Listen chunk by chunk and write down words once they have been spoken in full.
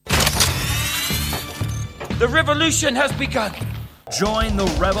The revolution has begun. Join the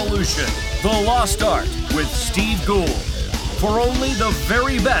revolution, The Lost Art with Steve Gould. For only the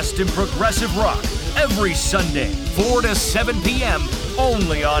very best in progressive rock, every Sunday, 4 to 7 p.m.,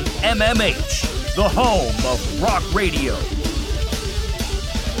 only on MMH, the home of rock radio.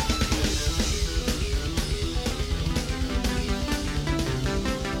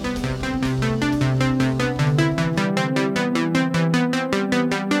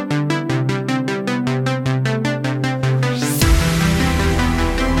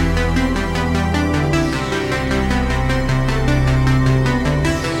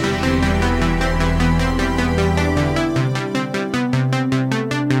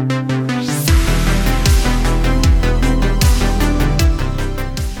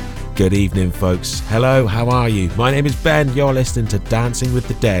 Good evening, folks. Hello, how are you? My name is Ben. You're listening to Dancing with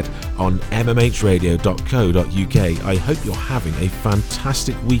the Dead on mmhradio.co.uk. I hope you're having a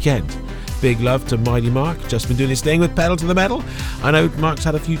fantastic weekend. Big love to Mighty Mark, just been doing his thing with Pedal to the Metal. I know Mark's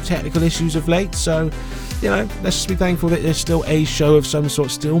had a few technical issues of late, so, let's just be thankful that there's still a show of some sort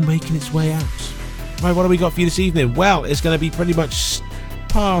still making its way out. Right, what have we got for you this evening? Well, it's going to be pretty much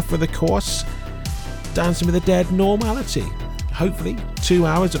par for the course. Dancing with the Dead normality. Hopefully 2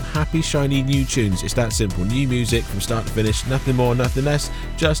 hours of happy, shiny new tunes. It's that simple. New music from start to finish. Nothing more, nothing less.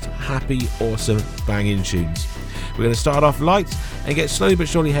 Just happy, awesome, banging tunes. We're going to start off light and get slowly but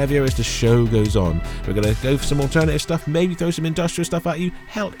surely heavier as the show goes on. We're going to go for some alternative stuff, maybe throw some industrial stuff at you,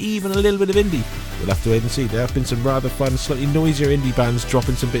 hell, even a little bit of indie. We'll have to wait and see. There have been some rather fun, slightly noisier indie bands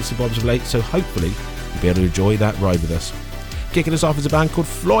dropping some bits and bobs of late, so hopefully you'll be able to enjoy that ride with us. Kicking us off is a band called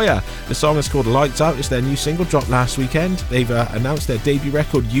Floya. The song is called Lights Out. It's their new single, dropped last weekend. They've announced their debut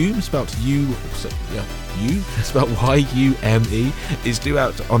record, Yume, spelled Y-U-M-E, is due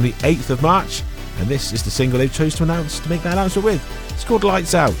out on the 8th of March. And this is the single they've chosen to make that announcement with. It's called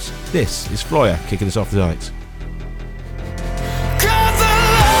Lights Out. This is Floya kicking us off tonight.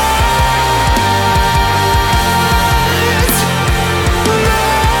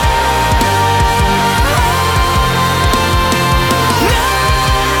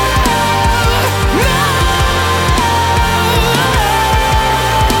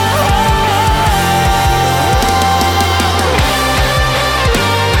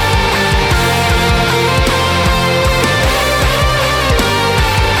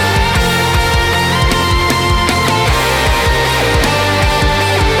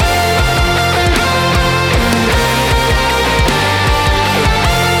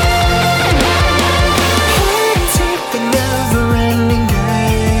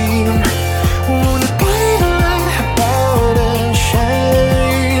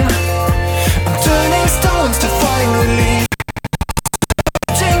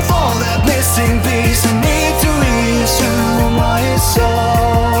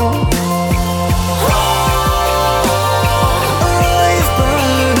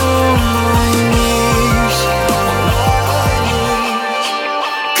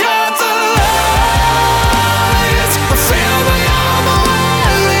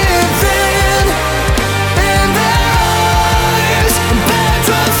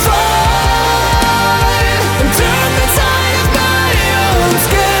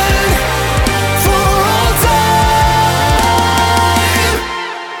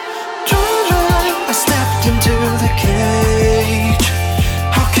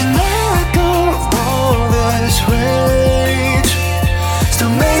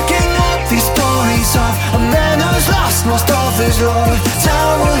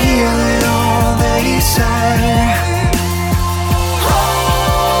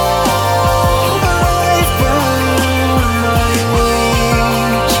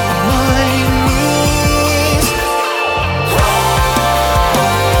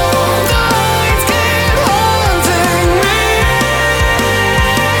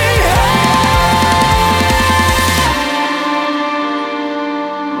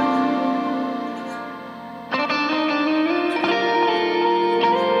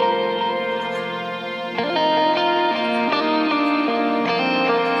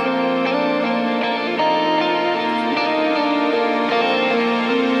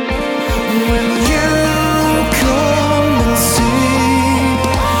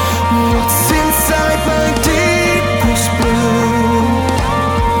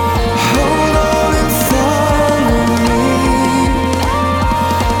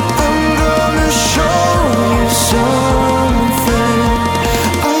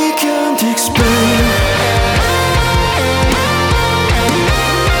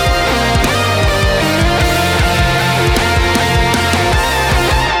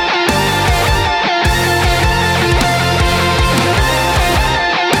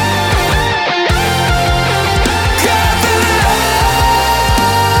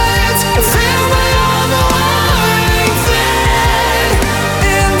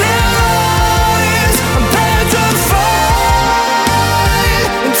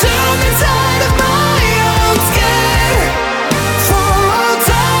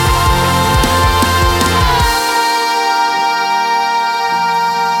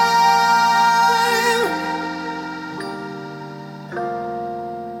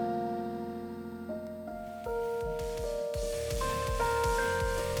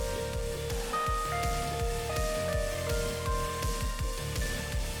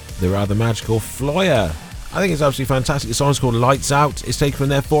 the rather magical Floya. I think it's absolutely fantastic. The song's called Lights Out. It's taken from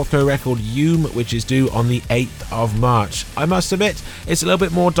their forthcoming record Hume, which is due on the 8th of March. I must admit, it's a little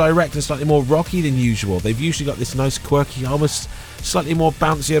bit more direct and slightly more rocky than usual. They've usually got this nice quirky, almost slightly more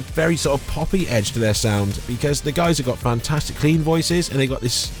bouncier, very sort of poppy edge to their sound, because the guys have got fantastic clean voices and they got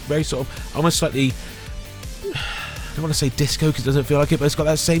this very sort of almost slightly, I don't want to say disco because it doesn't feel like it, but it's got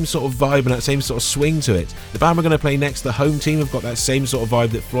that same sort of vibe and that same sort of swing to it. The band we're going to play next, the Home Team, have got that same sort of vibe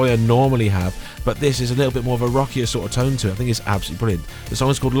that Floya normally have, but this is a little bit more of a rockier sort of tone to it. I think it's absolutely brilliant. The song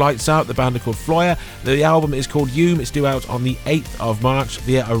is called Lights Out, the band are called Floya, the album is called Hume, it's due out on the 8th of March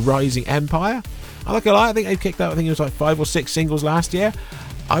via A Rising Empire. I like a lot, I think they've kicked out, I think it was like 5 or 6 singles last year.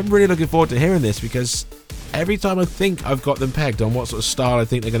 I'm really looking forward to hearing this because every time I think I've got them pegged on what sort of style I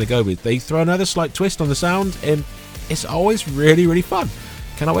think they're going to go with, they throw another slight twist on the sound and it's always really, really fun.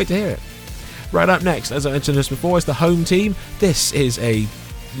 Cannot wait to hear it. Right up next, as I mentioned this before, is the Home Team. This is a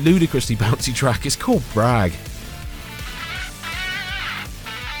ludicrously bouncy track. It's called Brag.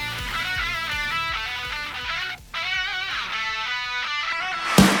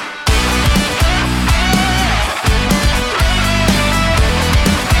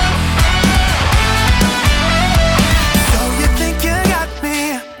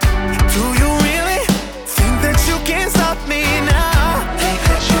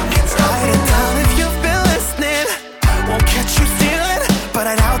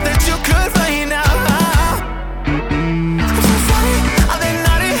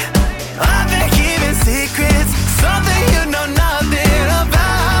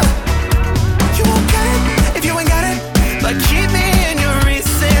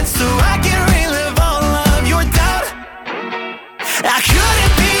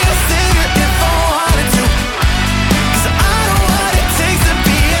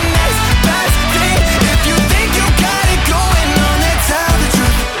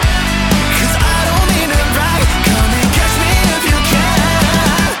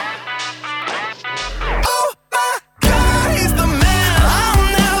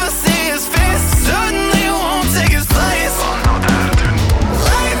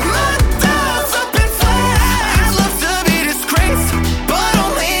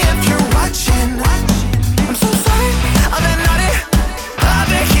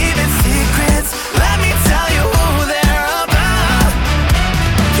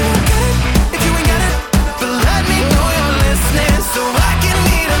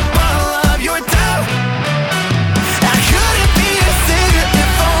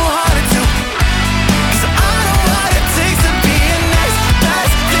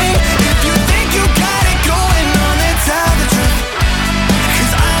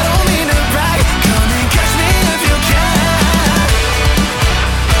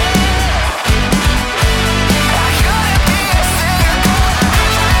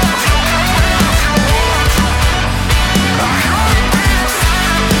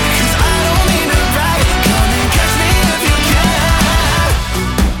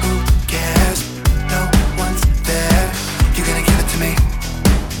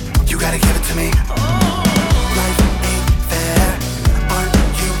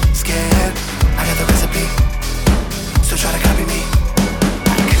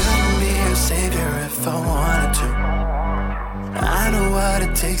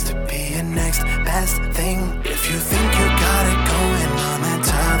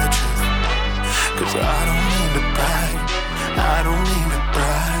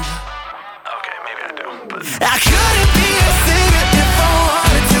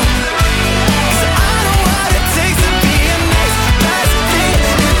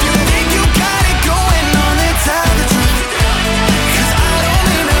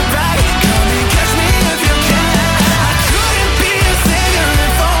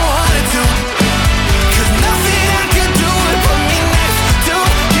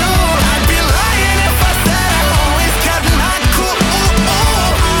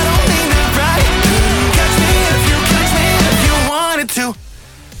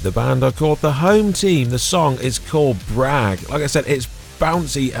 The band are called the Home Team. The song is called Brag. Like I said, it's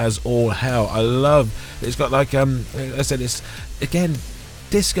bouncy as all hell. I love it's got like I said, it's again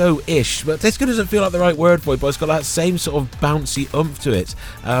disco-ish, but disco doesn't feel like the right word for it, but it's got that same sort of bouncy oomph to it.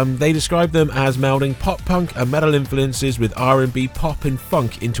 They describe them as melding pop punk and metal influences with R&B, pop and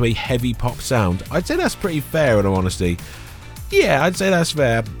funk into a heavy pop sound. I'd say that's pretty fair in all honesty. Yeah, I'd say that's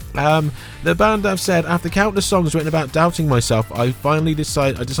fair. The band have said, after countless songs written about doubting myself, I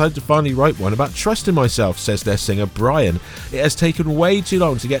decided to finally write one about trusting myself, says their singer Brian. It has taken way too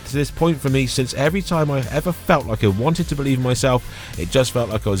long to get to this point for me, since every time I ever felt like I wanted to believe in myself, it just felt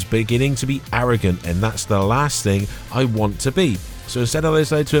like I was beginning to be arrogant, and that's the last thing I want to be. So instead I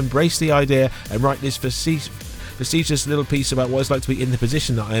decided to embrace the idea and write this facetious little piece about what it's like to be in the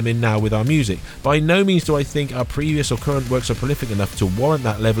position that I am in now with our music. By no means do I think our previous or current works are prolific enough to warrant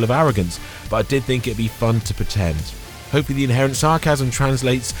that level of arrogance, but I did think it'd be fun to pretend. Hopefully the inherent sarcasm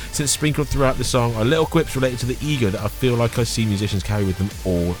translates, since sprinkled throughout the song are little quips related to the ego that I feel like I see musicians carry with them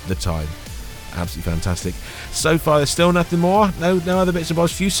all the time. Absolutely fantastic. So far there's still nothing more, no other bits and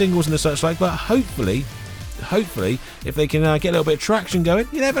bobs, few singles and the such like, but hopefully, if they can get a little bit of traction going,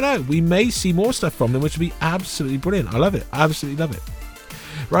 you never know, we may see more stuff from them, which would be absolutely brilliant. I love it, absolutely love it.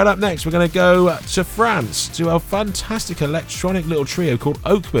 Right up next, we're going to go to France, to a fantastic electronic little trio called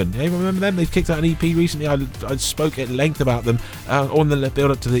Oakman. Anyone remember them? They've kicked out an EP recently. I spoke at length about them on the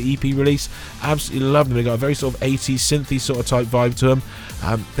build up to the EP release. Absolutely love them. They've got a very sort of 80s synthy sort of type vibe to them.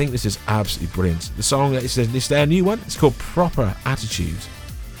 I think this is absolutely brilliant. The song, it's their new one. It's called Proper Attitude.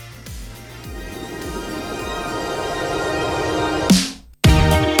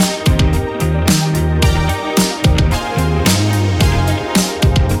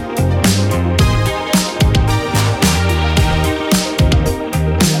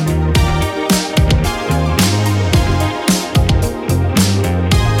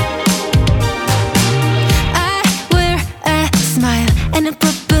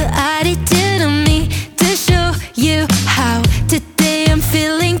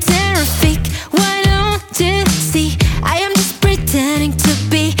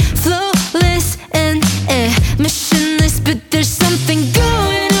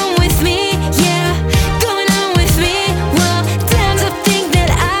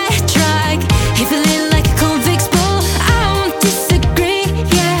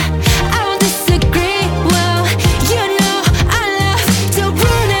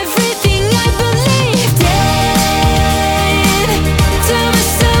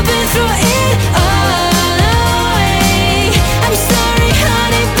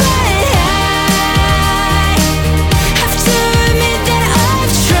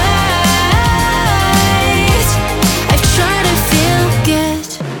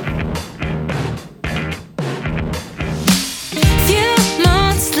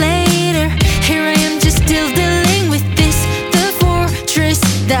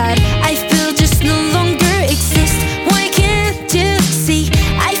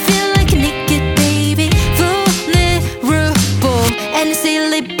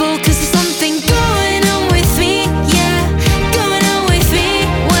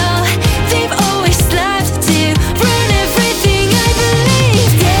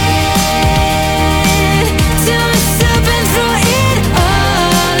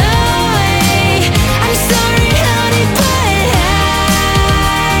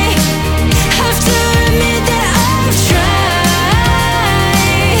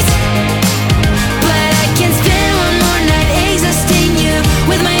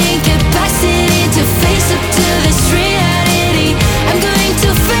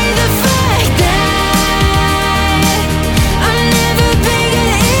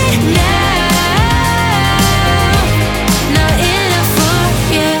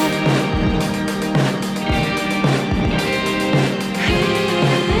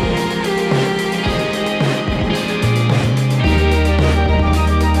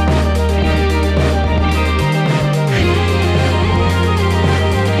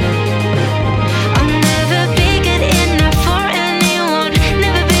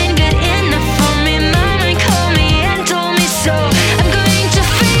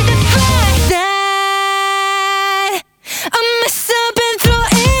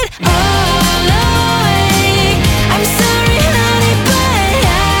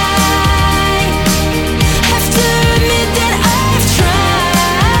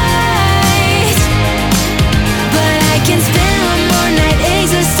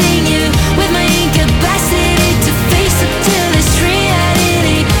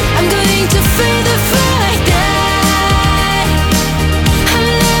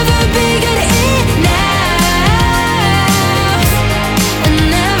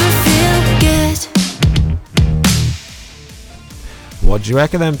 What do you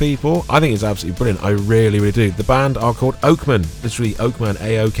reckon then, people? I think it's absolutely brilliant. I really, really do. The band are called Oakman. Literally Oakman,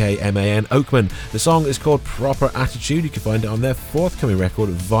 A-O-K-M-A-N, Oakman. The song is called Proper Attitude. You can find it on their forthcoming record,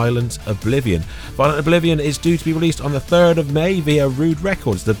 Violent Oblivion. Violent Oblivion is due to be released on the 3rd of May via Rude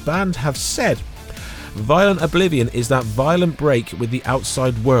Records. The band have said, Violent Oblivion is that violent break with the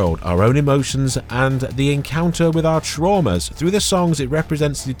outside world, our own emotions, and the encounter with our traumas. Through the songs, it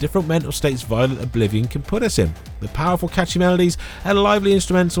represents the different mental states Violent Oblivion can put us in. The powerful, catchy melodies and lively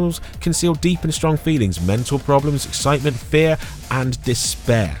instrumentals conceal deep and strong feelings, mental problems, excitement, fear, and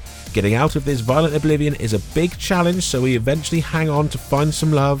despair. Getting out of this Violent Oblivion is a big challenge, so we eventually hang on to find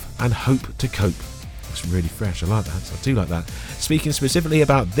some love and hope to cope. It's really fresh. I like that. I do like that. Speaking specifically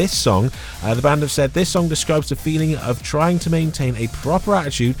about this song, the band have said this song describes the feeling of trying to maintain a proper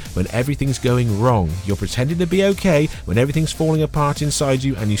attitude when everything's going wrong. You're pretending to be okay when everything's falling apart inside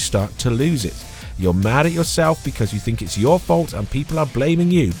you and you start to lose it. You're mad at yourself because you think it's your fault and people are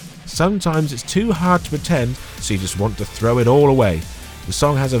blaming you. Sometimes it's too hard to pretend, so you just want to throw it all away. The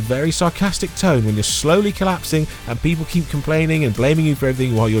song has a very sarcastic tone when you're slowly collapsing and people keep complaining and blaming you for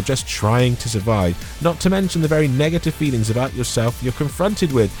everything while you're just trying to survive. Not to mention the very negative feelings about yourself you're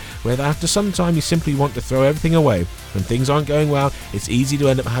confronted with, where after some time you simply want to throw everything away. When things aren't going well, it's easy to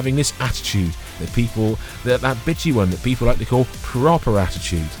end up having this attitude that people, that bitchy one that people like to call proper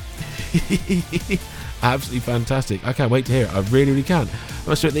attitude. Absolutely fantastic. I can't wait to hear it. I really, really can. I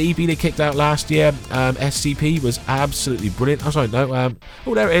must admit, the EP they kicked out last year, SCP, was absolutely brilliant. Oh, sorry, no.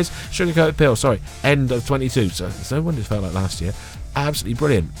 Oh, there it is. Sugar Coated Pill. Sorry. End of 22. So it's no wonder it felt like last year. Absolutely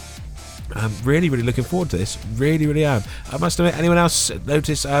brilliant. I'm really, really looking forward to this. Really, really am. I must admit, anyone else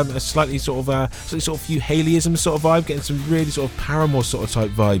notice a slightly sort of Hugh Haleyism sort of vibe, getting some really sort of Paramore sort of type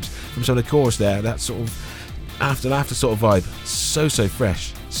vibes from some of the chorus there. That sort of after sort of vibe. So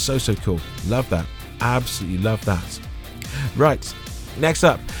fresh. So cool. Love that. Absolutely love that. Right, next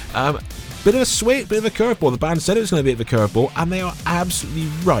up, bit of a curveball. The band said it was going to be a bit of a curveball, and they are absolutely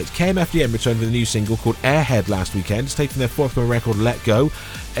right. KMFDM returned with a new single called Airhead last weekend. It's taken their forthcoming record, Let Go,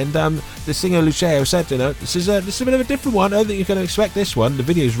 and the singer Lucia said, this is a bit of a different one. I don't think you're going to expect this one. The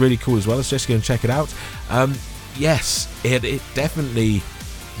video is really cool as well. Let's just go and check it out. Yes, it definitely.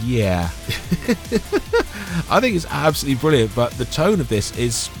 Yeah. I think it's absolutely brilliant, but the tone of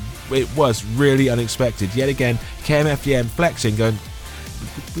this it was really unexpected. Yet again, KMFDM flexing, going,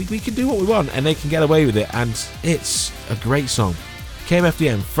 we can do what we want, and they can get away with it, and it's a great song.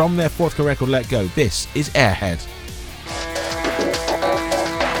 KMFDM from their forthcoming record, Let Go. This is Airhead.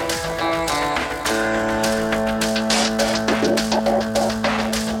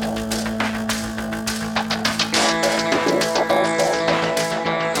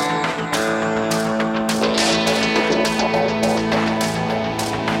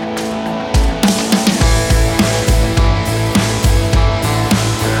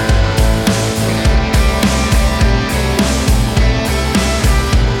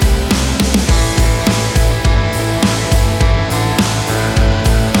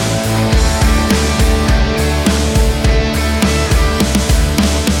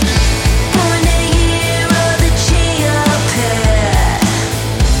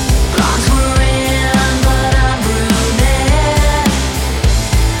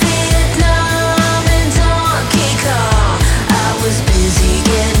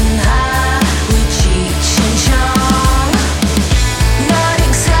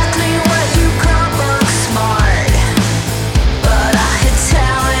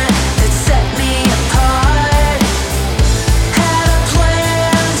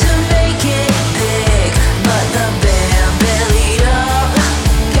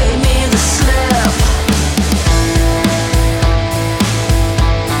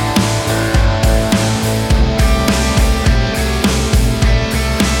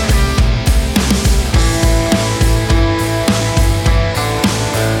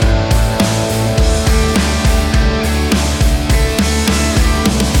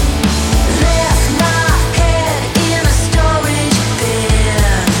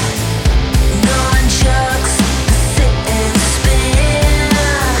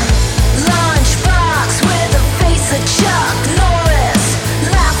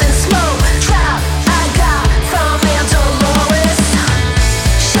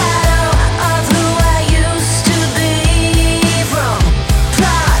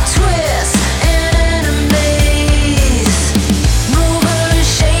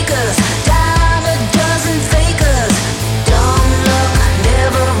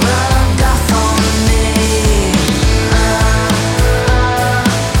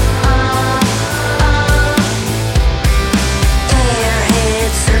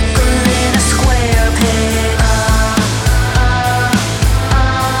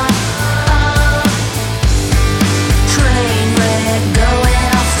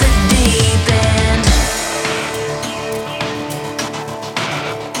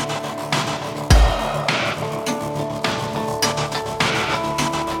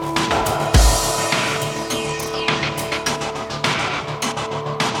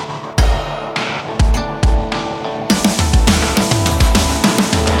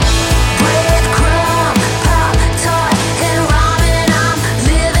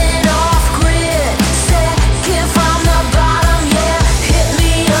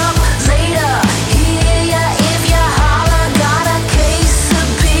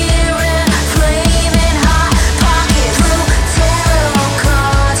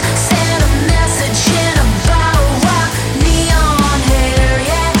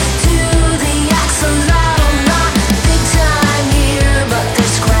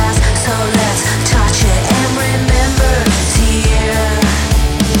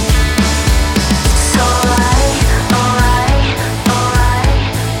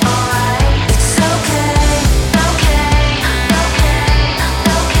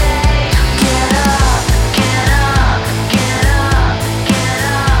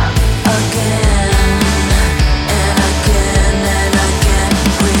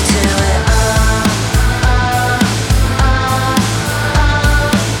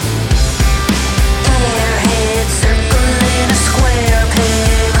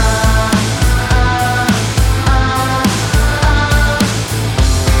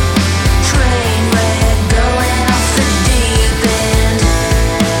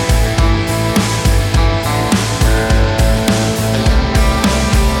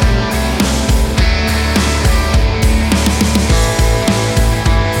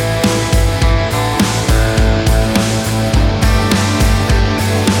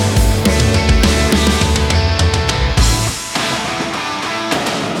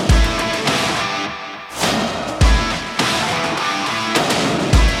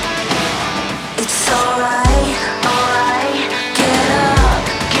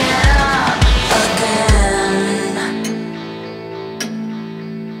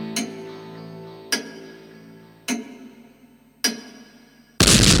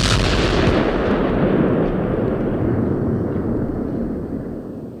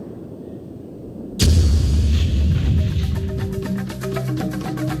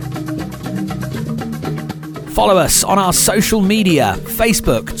 Follow us on our social media,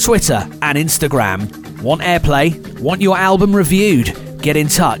 Facebook, Twitter and Instagram. Want airplay? Want your album reviewed? Get in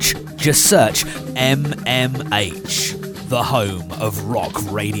touch. Just search MMH, the home of rock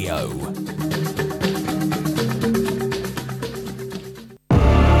radio.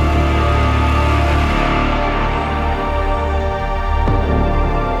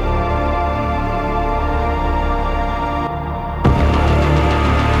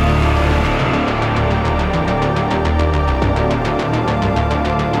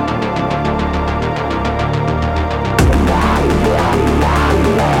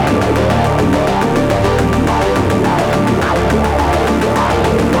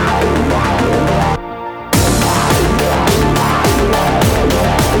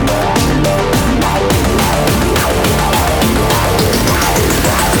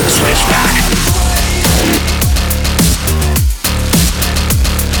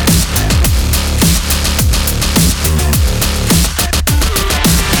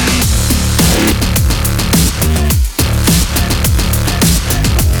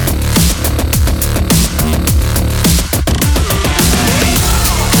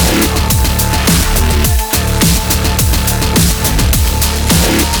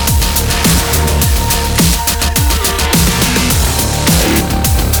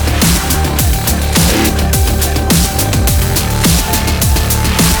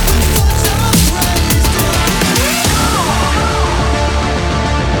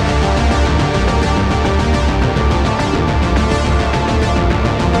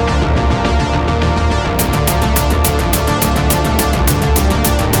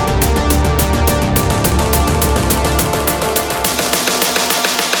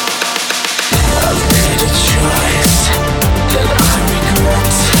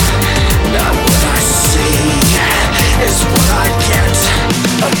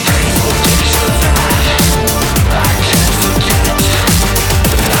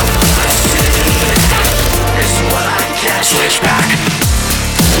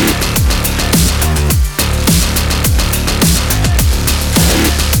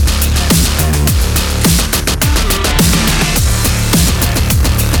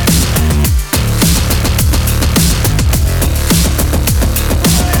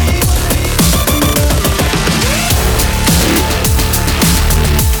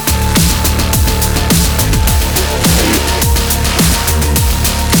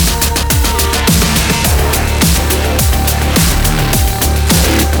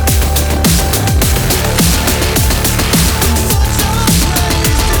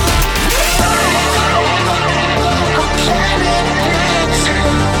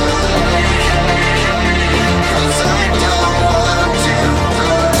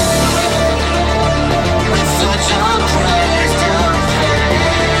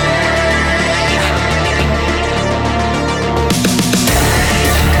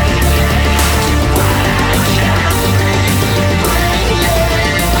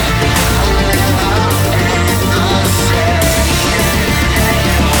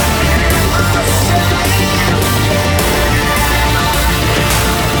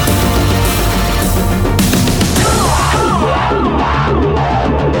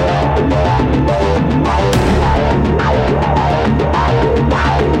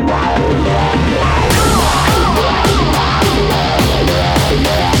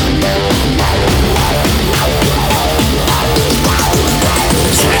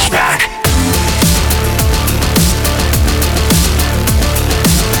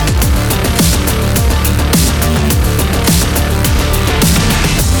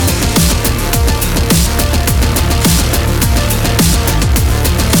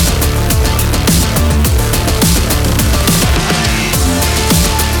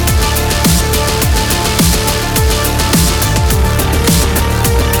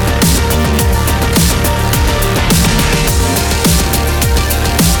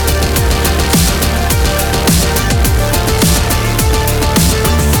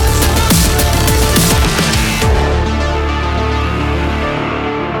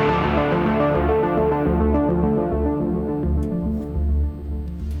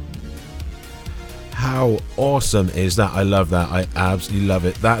 How awesome is that? I love that. I absolutely love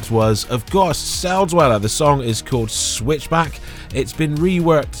it. That was, of course, Celldweller. The song is called Switchback. It's been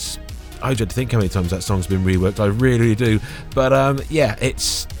reworked. I dread to think how many times that song's been reworked. I really do. But yeah,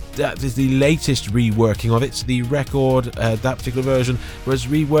 that is the latest reworking of it. The record, that particular version, was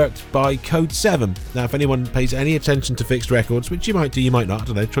reworked by Kodeseven. Now, if anyone pays any attention to fixed records, which you might do, you might not, I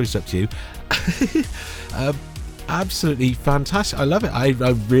don't know, choice up to you. Absolutely fantastic. I love it. I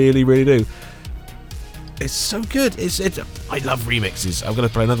really, really do. It's so good. I love remixes. I'm going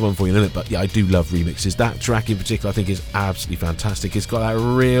to play another one for you in a minute, but yeah, I do love remixes. That track in particular I think is absolutely fantastic. It's got that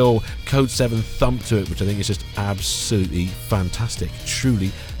real Kodeseven thump to it, which I think is just absolutely fantastic.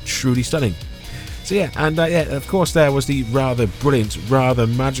 Truly, truly stunning. So yeah, and of course there was the rather brilliant, rather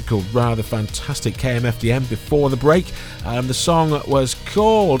magical, rather fantastic KMFDM before the break. The song was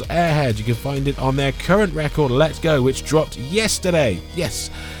called Airhead. You can find it on their current record, Let's Go, which dropped yesterday. Yes,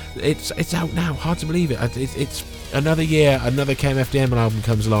 it's out now. Hard to believe it. It's another year, another KMFDM album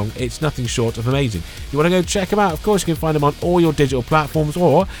comes along. It's nothing short of amazing. You want to go check them out? Of course, you can find them on all your digital platforms,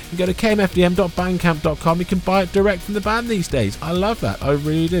 or you can go to kmfdm.bandcamp.com. You can buy it direct from the band these days. I love that. I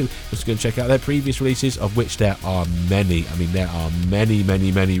really do. Just go and check out their previous releases, of which there are many. I mean, there are many,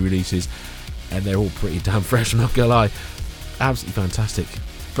 many, many releases, and they're all pretty damn fresh, I'm not going to lie. Absolutely fantastic.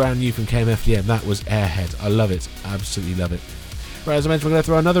 Brand new from KMFDM. That was Airhead. I love it. Absolutely love it. Right, as I mentioned, we're going to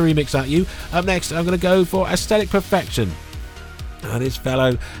throw another remix at you. Up next, I'm going to go for Aesthetic Perfection. And this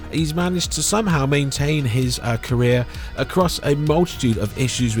fellow, he's managed to somehow maintain his career across a multitude of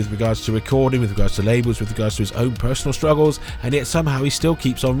issues with regards to recording, with regards to labels, with regards to his own personal struggles, and yet somehow he still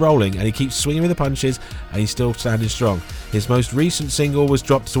keeps on rolling, and he keeps swinging with the punches, and he's still standing strong. His most recent single was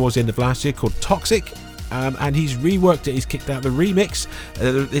dropped towards the end of last year, called Toxic. And he's reworked it. He's kicked out the remix.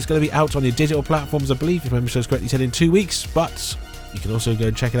 It's going to be out on your digital platforms, I believe, if I remember correctly, he said in 2 weeks, but you can also go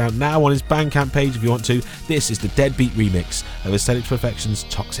and check it out now on his Bandcamp page if you want to. This is the Deadbeat remix of Aesthetic Perfection's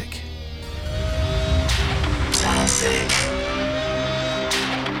Toxic. Toxic.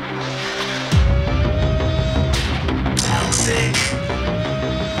 Toxic.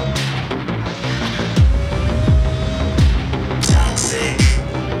 Toxic.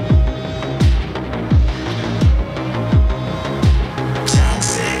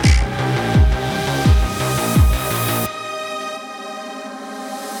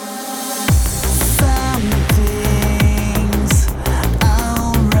 Things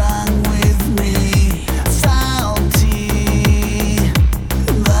all wrong with me, faulty.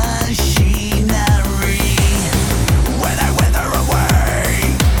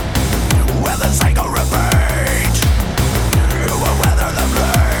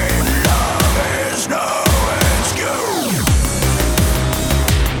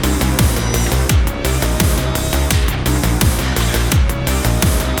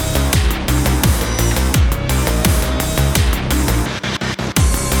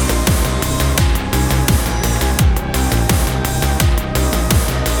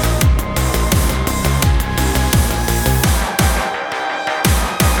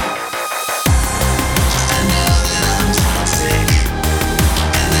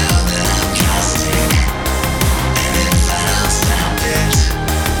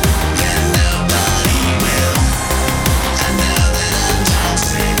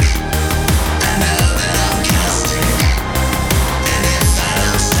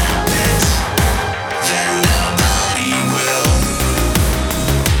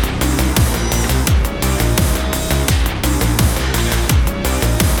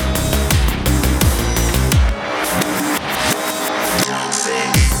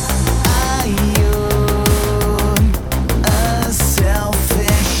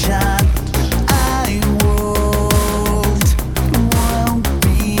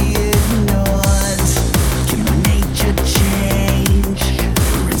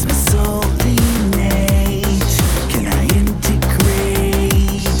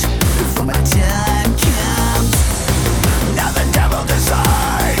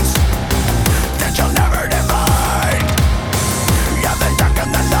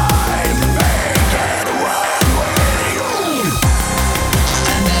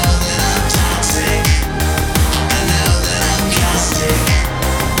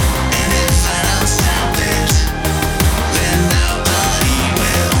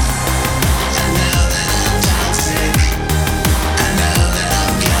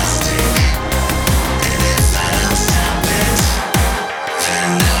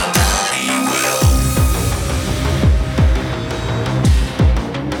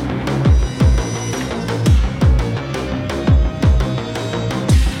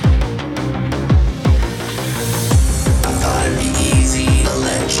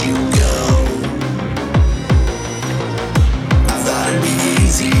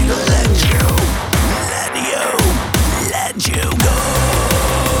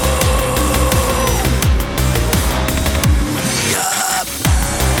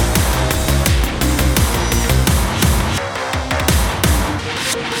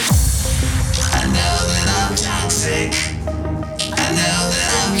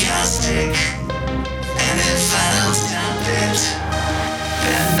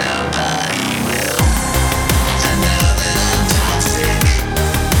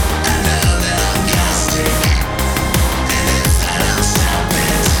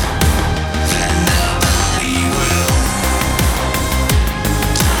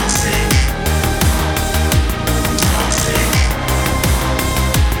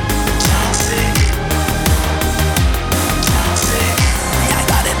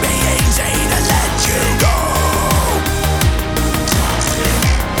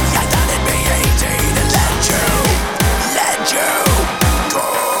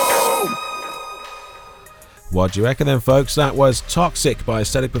 What do you reckon then, folks? That was Toxic by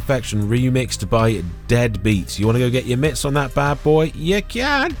Aesthetic Perfection, remixed by Deadbeat. You want to go get your mitts on that bad boy? You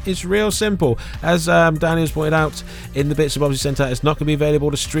can. It's real simple. As Daniel's pointed out in the bits of bobs he sent out, it's not going to be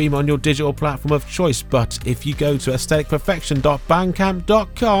available to stream on your digital platform of choice, but if you go to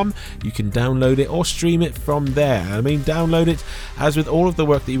aestheticperfection.bandcamp.com, you can download it or stream it from there. I mean, download it, as with all of the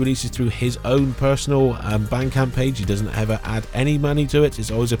work that he releases through his own personal Bandcamp page. He doesn't ever add any money to it. It's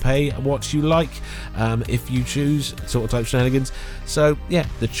always a pay what you like. If you choose sort of type shenanigans. So yeah,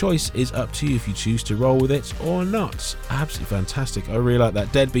 the choice is up to you if you choose to roll with it or not. Absolutely fantastic. I really like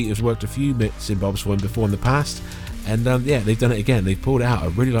that. Deadbeat has worked a few bits in bobs for him before in the past, and yeah, they've done it again. They've pulled it out. I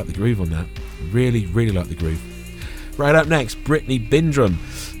really like the groove on that. Really like the groove. Right up next, Brittany Bindrim.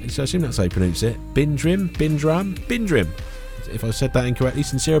 So I assume that's how you pronounce it. Bindrim. If I said that incorrectly,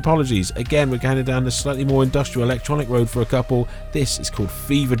 sincere apologies. Again, we're going down the slightly more industrial electronic road for a couple. This is called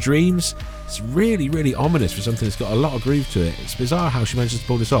Fever Dreams. It's really ominous for something that's got a lot of groove to it. It's bizarre how she manages to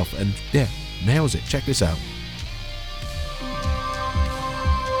pull this off, and yeah, nails it. Check this out.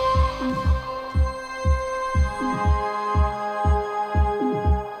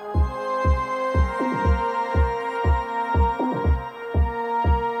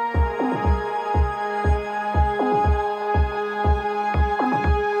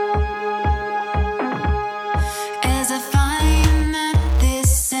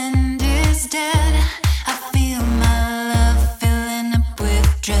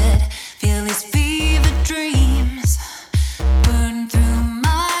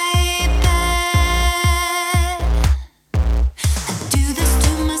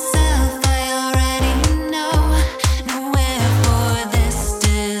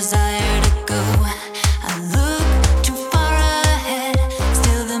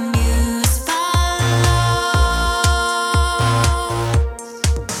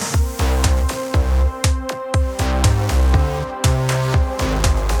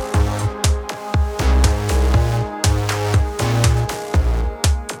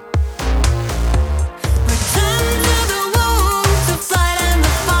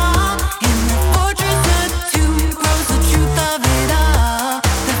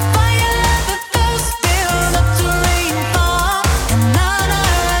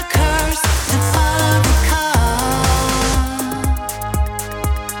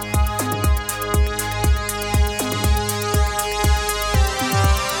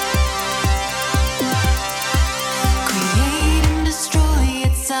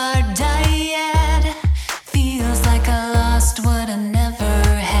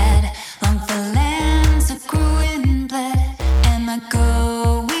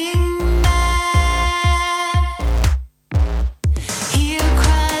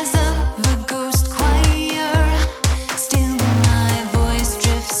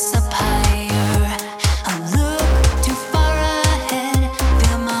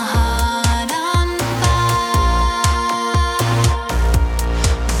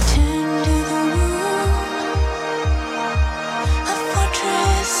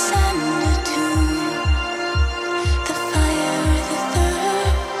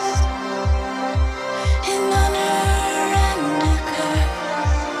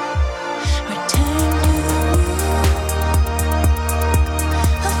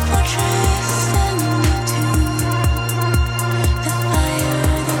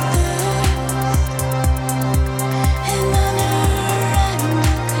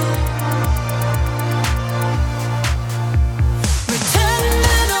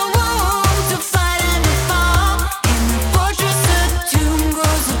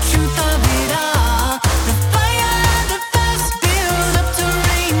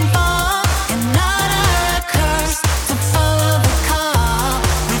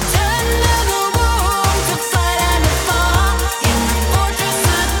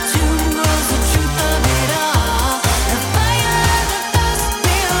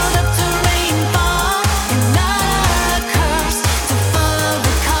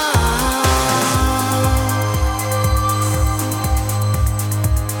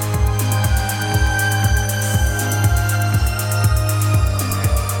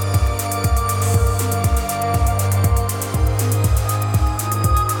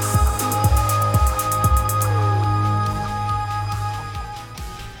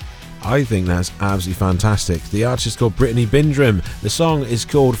 I think that's absolutely fantastic. The artist is called Brittany Bindrim. The song is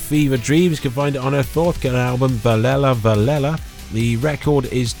called Fever Dreams. You can find it on her forthcoming album, Valella. The record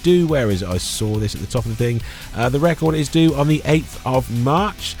is due, where is it? I saw this at the top of the thing. The record is due on the 8th of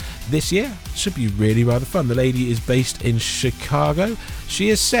March this year. Should be really rather fun. The lady is based in Chicago. She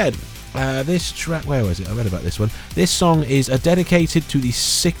has said This track, where was it? I read about this one. This song is dedicated to the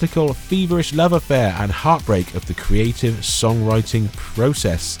cyclical, feverish love affair and heartbreak of the creative songwriting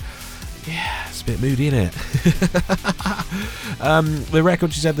process. Yeah, it's a bit moody, isn't it? The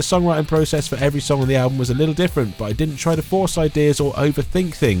record, she said, the songwriting process for every song on the album was a little different, but I didn't try to force ideas or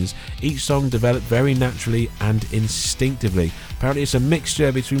overthink things. Each song developed very naturally and instinctively. Apparently it's a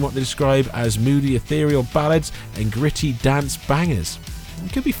mixture between what they describe as moody, ethereal ballads and gritty dance bangers.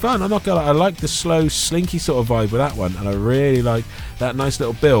 It could be fun, I'm not gonna lie. I like the slow, slinky sort of vibe with that one, and I really like that nice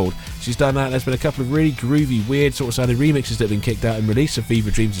little build. She's done that. There's been a couple of really groovy, weird sort of sounding remixes that have been kicked out and released of Fever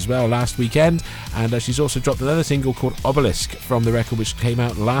Dreams as well last weekend, and she's also dropped another single called Obelisk from the record which came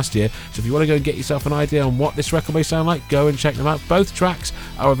out last year. So if you want to go and get yourself an idea on what this record may sound like, go and check them out. Both tracks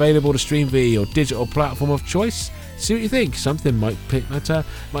are available to stream via your digital platform of choice. See what you think. Something might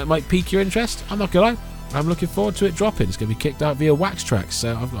pique your interest. I'm not gonna lie, I'm looking forward to it dropping. It's going to be kicked out via Wax Tracks,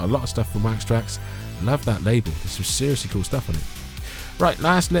 so I've got a lot of stuff from Wax Tracks. Love that label. There's some seriously cool stuff on it. Right,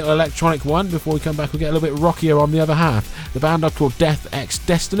 last little electronic one before we come back. We'll get a little bit rockier on the other half. The band are called Death X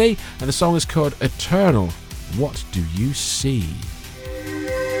Destiny, and the song is called Eternal. What do you see?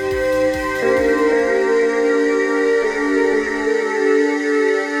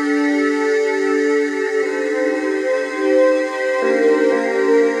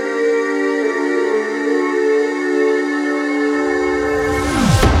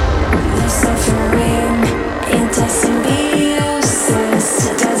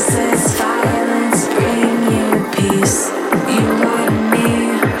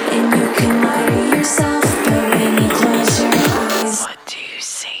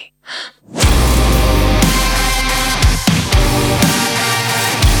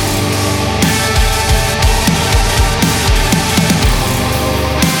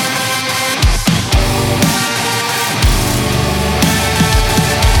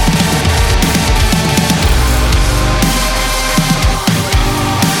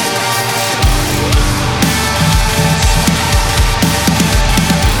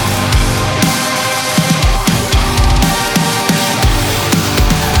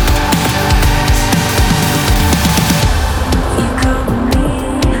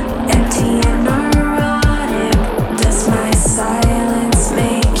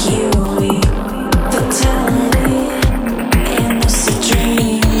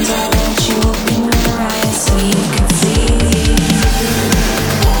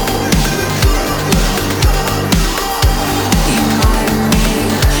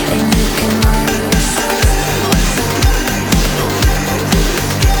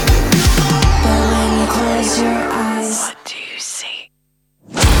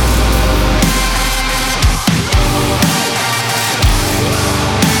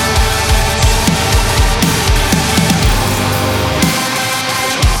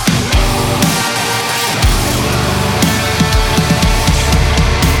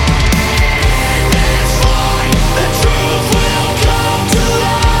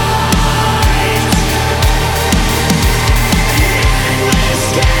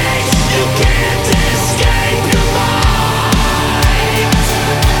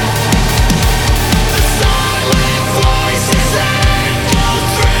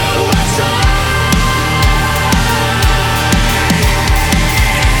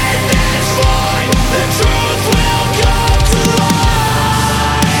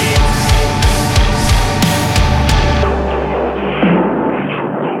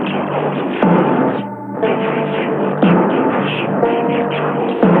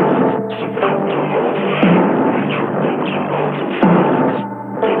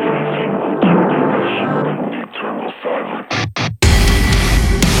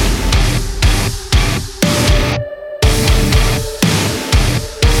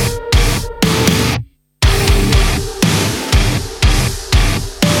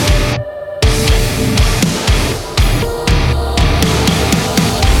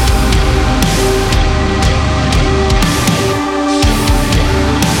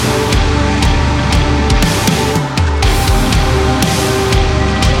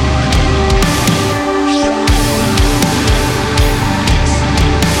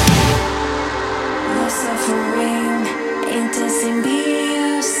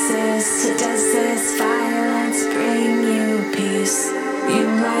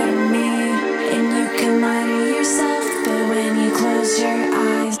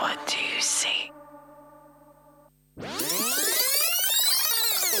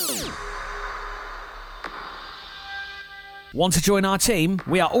 Want to join our team?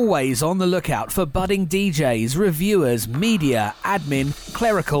 We are always on the lookout for budding DJs, reviewers, media, admin,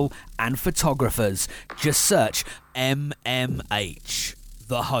 clerical and photographers. Just search MMH.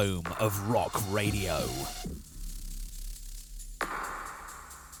 the home of rock radio.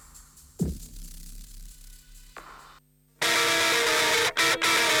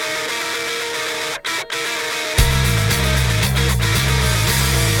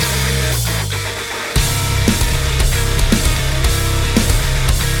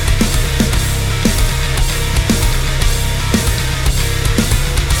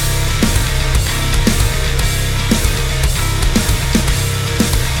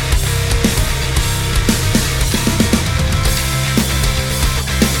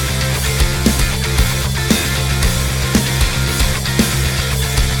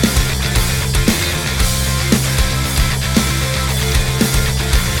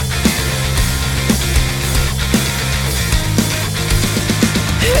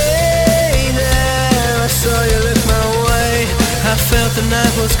 The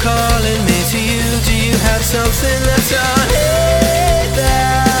night was calling me to you. Do you have something that's on it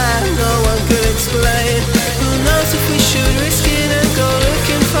that no one could explain? Who knows if we should risk it and go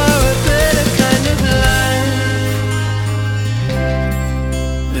looking for a better kind of life?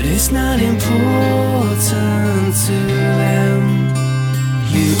 But it's not important to them.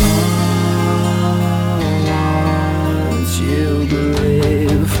 You are what you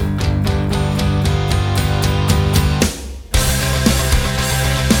believe.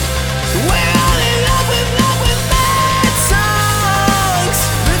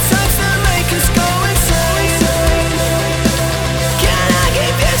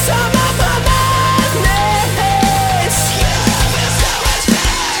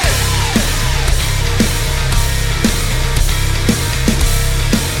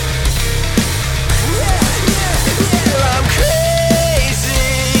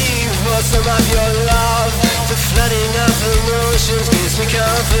 Gives me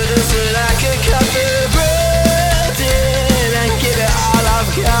confidence like a cup of bread in and give it all I've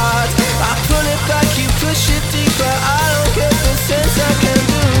got. I pull it back, you push it deeper. I don't get the sense I can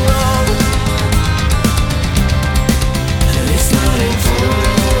do wrong. And it's not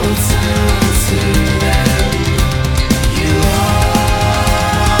important to them. You are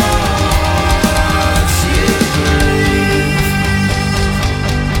what you believe.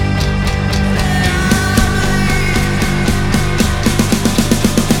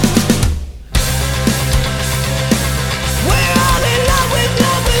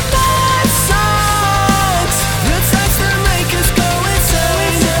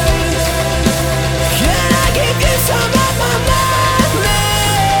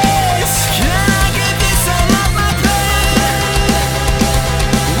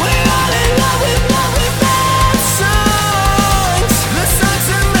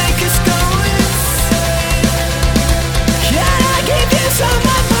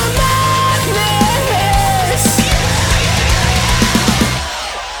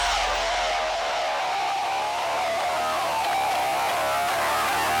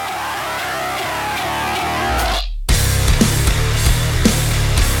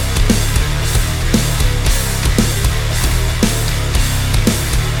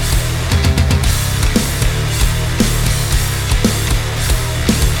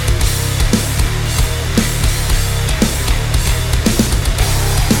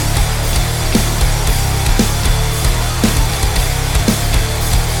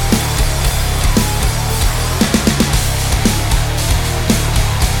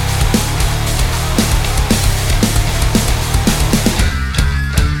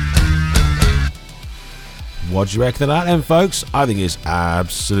 What do you reckon of that then, folks? I think it's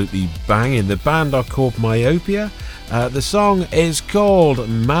absolutely banging. The band are called Myopia. The song is called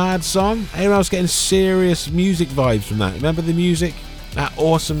Mad Song. Anyone else getting serious music vibes from that? Remember the music? That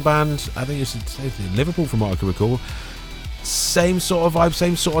awesome band, I think it's in Liverpool from what I can recall. Same sort of vibe,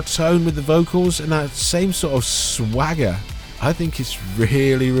 same sort of tone with the vocals and that same sort of swagger. I think it's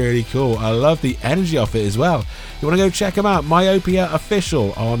really, really cool. I love the energy of it as well. You want to go check them out? Myopia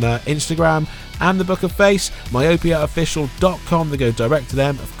Official on Instagram and the Book of Face. MyopiaOfficial.com to go direct to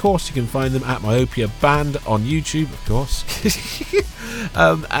them. Of course, you can find them at Myopia Band on YouTube, of course.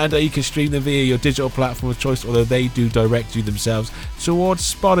 And you can stream them via your digital platform of choice, although they do direct you themselves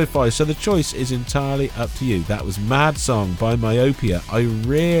towards Spotify. So the choice is entirely up to you. That was Mad Song by Myopia. I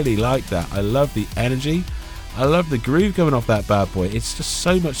really like that. I love the energy. I love the groove coming off that bad boy. It's just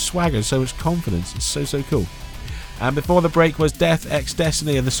so much swagger, so much confidence. It's so cool. And before the break was Death X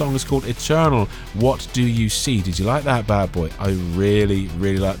Destiny, and the song is called Eternal. What Do You See? Did you like that bad boy? I really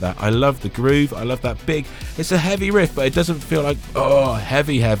like that. I love the groove. I love that big. It's a heavy riff, but it doesn't feel like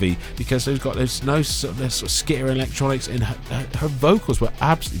heavy because there's no sort of skitter electronics in her vocals were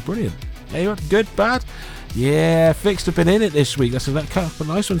absolutely brilliant. Anyone? Good? Bad? Yeah, Fixed have been in it this week. That's a couple of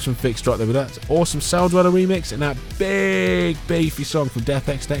nice ones from Fixed right there with that awesome Celldweller remix and that big beefy song from Death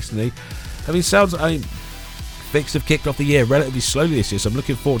X Destiny. Fixed have kicked off the year relatively slowly this year, so I'm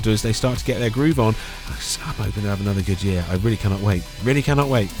looking forward to as they start to get their groove on. I'm hoping to have another good year. I really cannot wait. Really cannot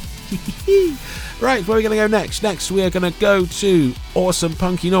wait. Right, where are we going to go next? Next, we are going to go to Awesome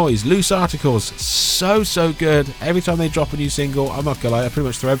Punky Noise, Loose Articles. So good. Every time they drop a new single, I'm not going to lie, I pretty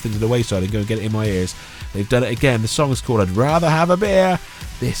much throw everything to the wayside and go and get it in my ears. They've done it again. The song is called I'd Rather Have a Beer.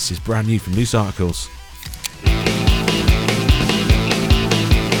 This is brand new from Loose Articles.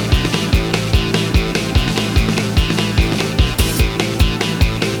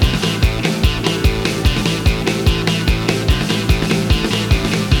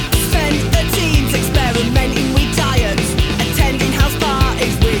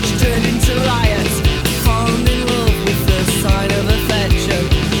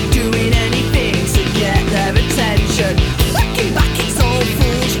 Looking back, it's all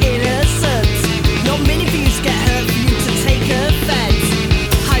foolish innocence. Not many views get hurt for you to take offense.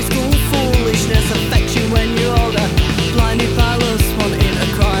 High school foolishness affects you when you're older. Blinded by lust, wanting to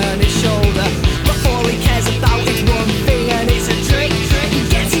cry on his shoulder. But all he cares about is one thing, and it's a trick. He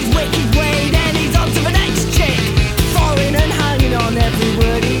gets his wicked way, then he's on to the next chick. Falling and hanging on every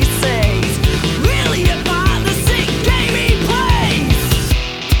word he says. Really about the sick game he plays.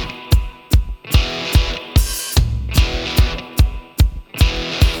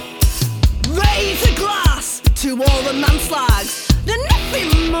 Raise a glass to all the manslags. They're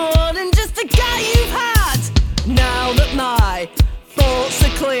nothing more than just a guy you've had. Now that my thoughts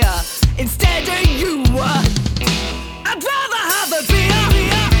are clear, instead of you, I'd rather have a beer.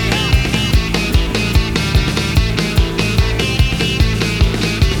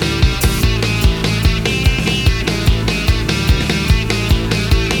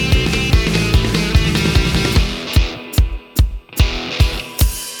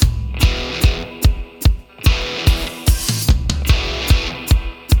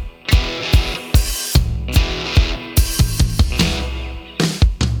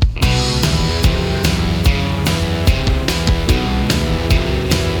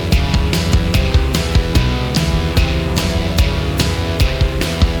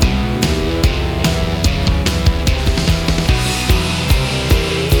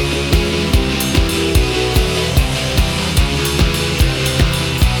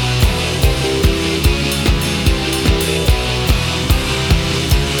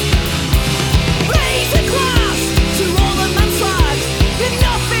 Raise a glass to all the manslags. You're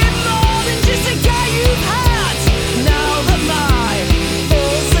nothing more than just a guy you've had. Now that my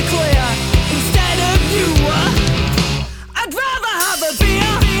thoughts are clear, instead of you, I'd rather have a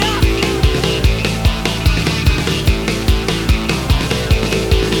beer.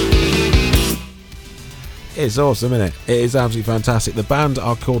 It's awesome, isn't it? It is absolutely fantastic. The band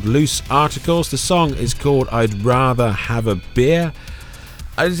are called Loose Articles. The song is called I'd Rather Have a Beer.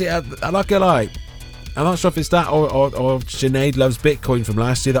 I'm not gonna lie, I'm not sure if it's that or Sinead Loves Bitcoin from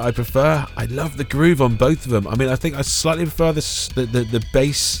last year that I prefer. I love the groove on both of them. I mean, I think I slightly prefer the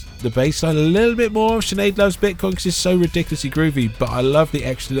bass line a little bit more of Sinead Loves Bitcoin because it's so ridiculously groovy, but I love the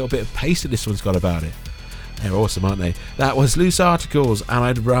extra little bit of pace that this one's got about it. They're awesome, aren't they? That was Loose Articles and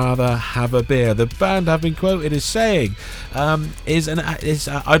I'd Rather Have a Beer. The band I've been quoted as saying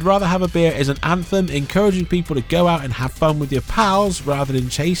I'd Rather Have a Beer is an anthem encouraging people to go out and have fun with your pals rather than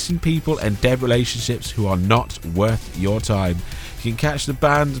chasing people and dead relationships who are not worth your time. You can catch the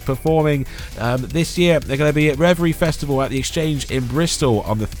band performing this year. They're going to be at Reverie Festival at the Exchange in Bristol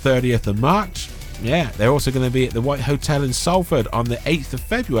on the 30th of March. Yeah, they're also going to be at the White Hotel in Salford on the 8th of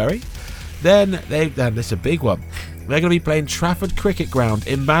February. Then this is a big one. They're going to be playing Trafford Cricket Ground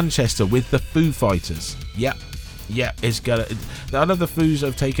in Manchester with the Foo Fighters. Yep, it's gonna. I love the Foos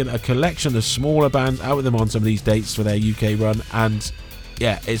have taken a collection of smaller bands out with them on some of these dates for their UK run, and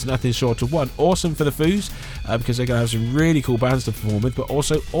yeah, it's nothing short of one. Awesome for the Foos because they're going to have some really cool bands to perform with, but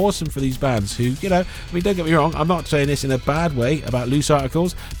also awesome for these bands who, I mean, don't get me wrong, I'm not saying this in a bad way about Loose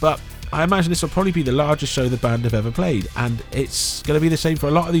Articles, but I imagine this will probably be the largest show the band have ever played, and it's going to be the same for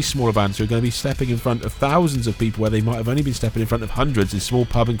a lot of these smaller bands who are going to be stepping in front of thousands of people where they might have only been stepping in front of hundreds in small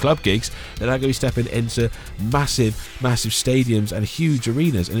pub and club gigs. They're now going to be stepping into massive stadiums and huge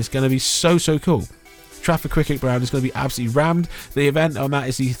arenas, and it's going to be so cool. Trafford Cricket Ground is going to be absolutely rammed. The event on that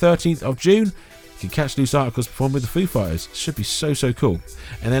is the 13th of June. You can catch Loose Articles perform with the Foo Fighters. It should be so cool.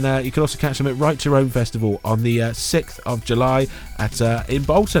 And then you can also catch them at Right to Rome Festival on the 6th of July in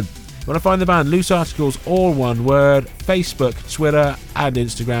Bolton. You want to find the band Loose Articles, all one word, Facebook, Twitter and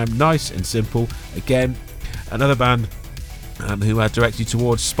Instagram. Nice and simple. Again, another band who direct you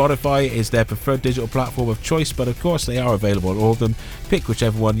towards Spotify is their preferred digital platform of choice, but of course they are available on all of them. Pick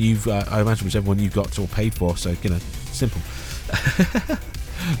whichever one I imagine whichever one you've got or paid for, so, simple.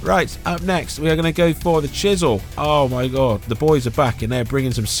 Right, up next we are going to go for the Chisel. Oh my god, the boys are back and they're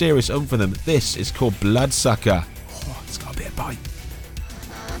bringing some serious oomph for them. This is called Bloodsucker. Oh, it's got a bit of bite.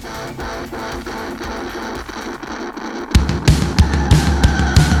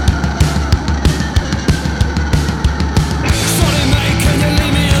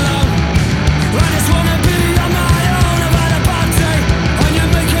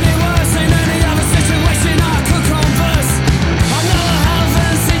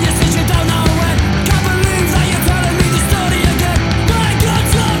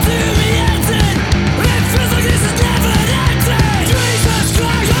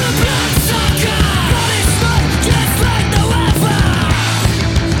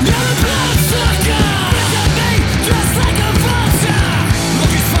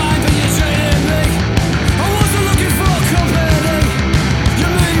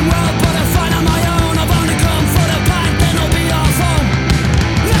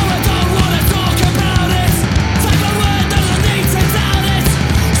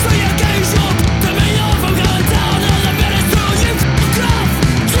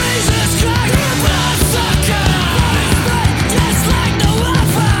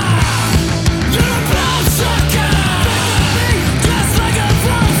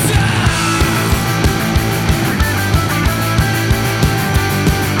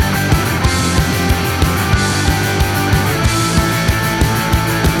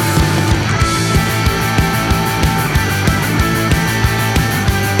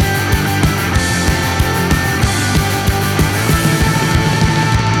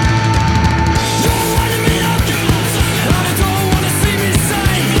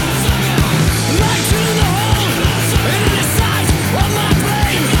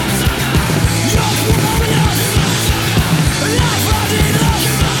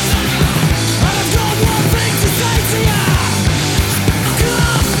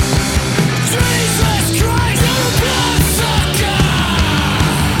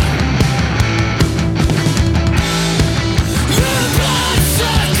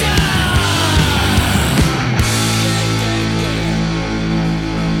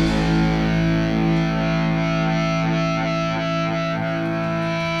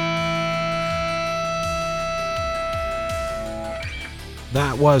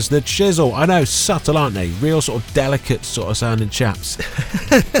 That was the Chisel. I know, subtle, aren't they? Real sort of delicate sort of sounding chaps.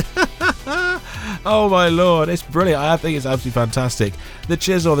 Oh my lord, it's brilliant. I think it's absolutely fantastic. The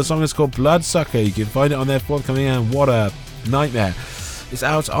Chisel, the song is called Bloodsucker. You can find it on their forthcoming album. What a nightmare. It's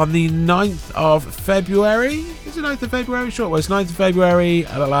out on the 9th of February. Is it 9th of February? Sure, well, it's 9th of February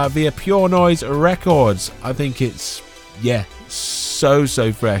via Pure Noise Records. I think it's,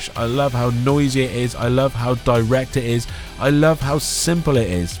 so fresh. I love how noisy it is. I love how direct it is. I love how simple it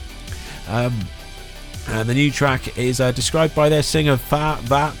is. And the new track is described by their singer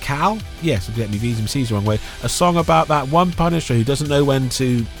Cal. Yes, I'm getting my V's and C's the wrong way. A song about that one Punisher who doesn't know when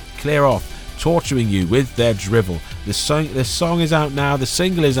to clear off, torturing you with their drivel. The song is out now. The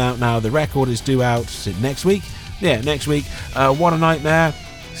single is out now. The record is due out next week. Yeah, next week. What a nightmare.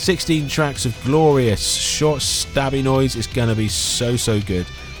 16 tracks of glorious, short, stabby noise. It's going to be so good.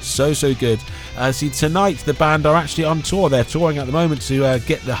 So good. See, tonight the band are actually on tour. They're touring at the moment to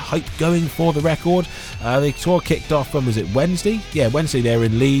get the hype going for the record. The tour kicked off on, was it Wednesday? Yeah, Wednesday they're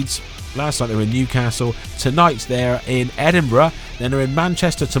in Leeds. Last night they were in Newcastle. Tonight they're in Edinburgh. Then they're in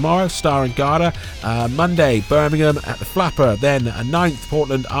Manchester tomorrow, Star and Garter. Monday, Birmingham at the Flapper. Then 9th,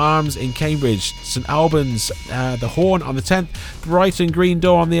 Portland Arms in Cambridge. St Albans, the Horn on the 10th. Brighton Green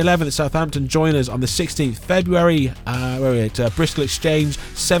Door on the 11th. Southampton Joiners on the 16th. February, Bristol Exchange.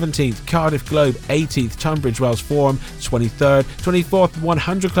 17th, Cardiff Globe. 18th, Tunbridge Wells Forum. 23rd, 24th,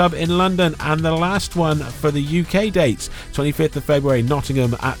 100 Club in London. And the last one for the UK dates, 25th of February,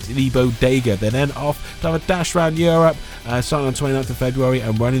 Nottingham at the Bodega. They're then off to have a dash around Europe, starting on 29th of February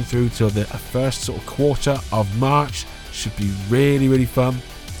and running through till the first sort of quarter of March. Should be really fun.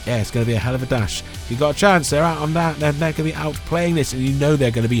 Yeah, it's going to be a hell of a dash. If you've got a chance, they're out on that, they're going to be out playing this, and you know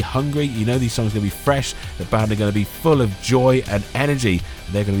they're going to be hungry, you know these songs are going to be fresh, the band are going to be full of joy and energy,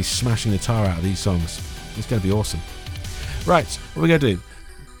 and they're going to be smashing the tar out of these songs. It's going to be awesome. Right, what are we going to do?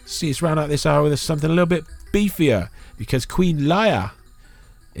 See, let's round out this hour with something a little bit beefier, because Queen Laya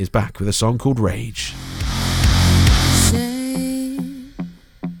is back with a song called Rage.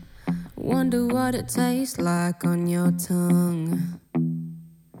 Wonder what it tastes like on your tongue.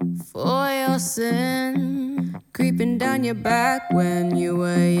 For your sin creeping down your back when you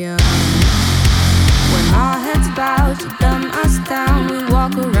were young. When our heads spout, you dumb us down. We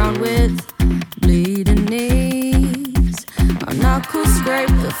walk around with bleeding knees. Our knuckles scrape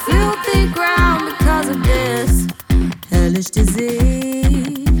the filthy ground because of this hellish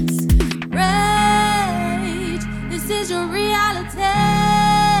disease. Rage, this is your reality.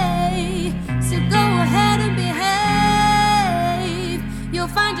 So go ahead and behave. You'll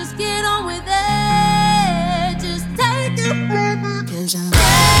find, just get on with it. Just take it from me, 'cause I'm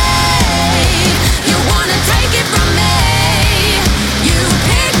brave. You wanna take it from me. You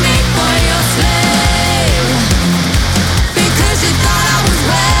pick me for your slave. Because you thought I was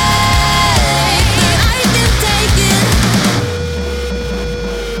brave. But I can take it.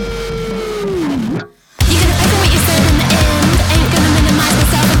 You're gonna pay for what you said in the end. Ain't gonna minimize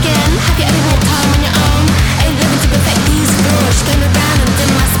myself again. Have you ever walked home on your own? Ain't living to perfect these rules. Turn around and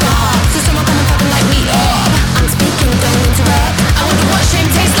dim my spark. So someone come and fucking light me up. I'm speaking, don't interrupt. I wonder what shame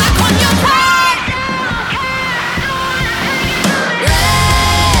tastes like on your part.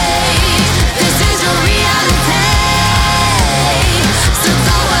 Rage, this is your reality. So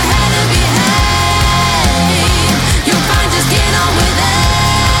go ahead and behave. You'll find, just get on with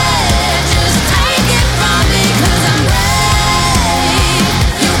it. Just take it from me, 'cause I'm brave.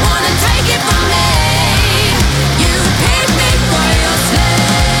 You wanna take it from me. You pick me for your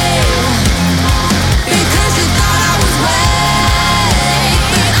slave. Because you thought I was brave.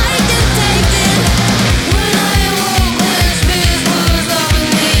 But I can take it. When I awoke, this bitch was up in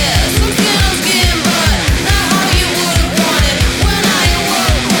the air. Some skin on skin, but not how you would've wanted. When I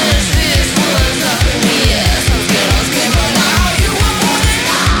awoke, this bitch was up in the air. Some skin on skin, but not how you would want it.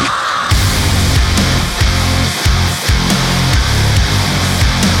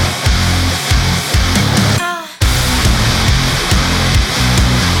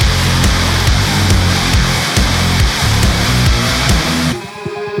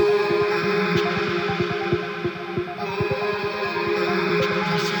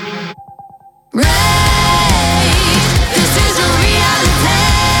 Rage, this is your reality.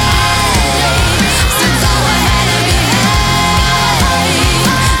 So go ahead and behave.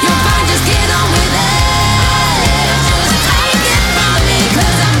 You'll find, just get on with it. Just take it from me,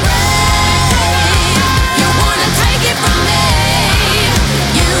 'cause I'm brave. You wanna take it from me.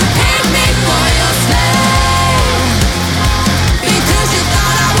 You pick me for your slave. Because you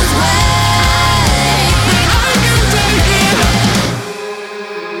thought I was brave. But I can take it.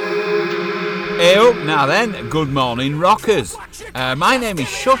 Hey up now then, good morning rockers. My name is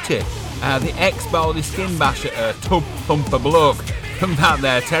Shutty, the ex-baldy skin basher tub thumper bloke from that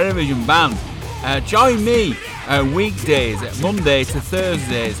there television band. Join me weekdays, Monday to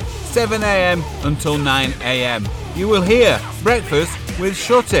Thursdays, 7am until 9am. You will hear Breakfast with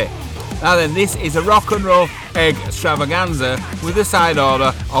Shutty. Now then, this is a rock and roll egg extravaganza with a side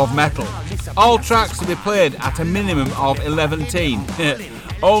order of metal. All tracks to be played at a minimum of 11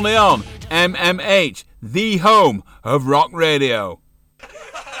 only on MMH, the home of rock radio.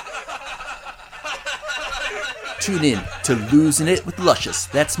 Tune in to Losing It with Luscious.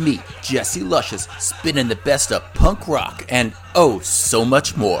 That's me, Jesse Luscious, spinning the best of punk rock and oh so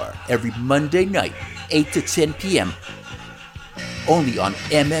much more every Monday night, 8 to 10 p.m. Only on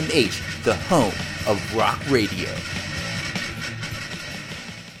MMH, the home of rock radio.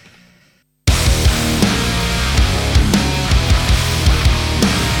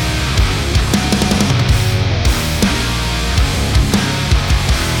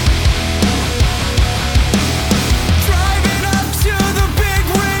 Driving up to the big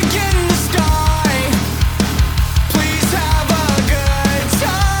rig in the sky. Please have a good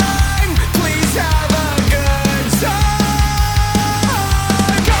time. Please have a good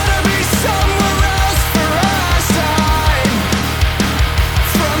time. Gotta be somewhere else for us.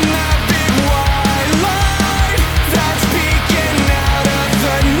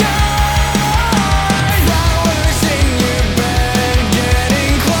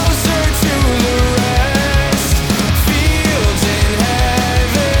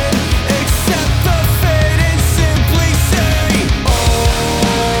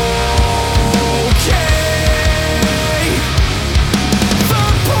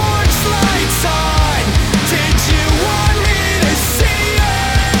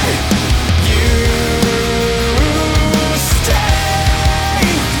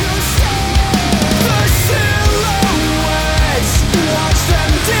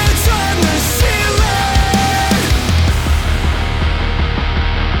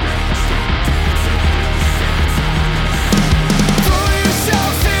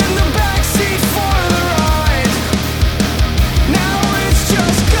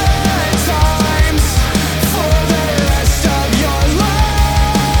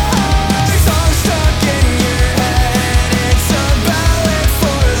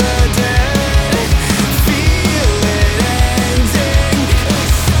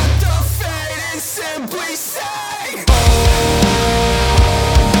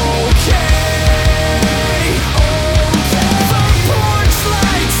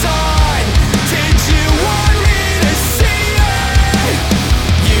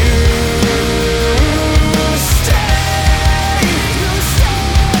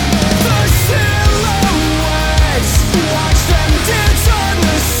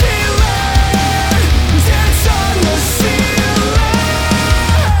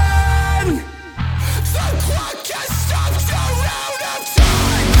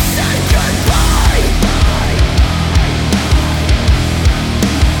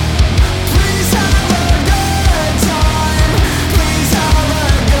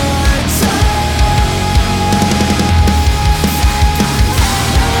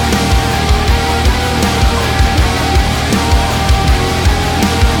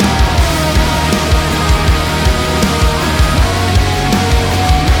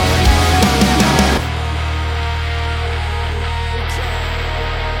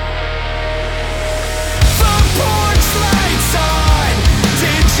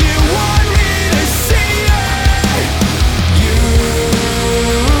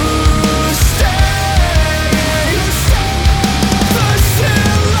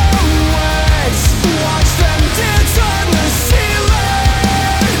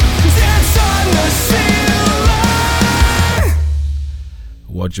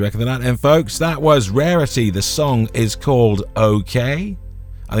 What do you reckon of that then, folks? That was Rarity. The song is called OK.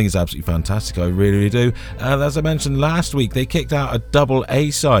 I think it's absolutely fantastic. I really, really do. As I mentioned last week, they kicked out a double A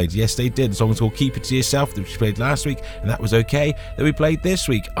side. Yes, they did. The song was called Keep It To Yourself, which we played last week, and that was okay. That we played this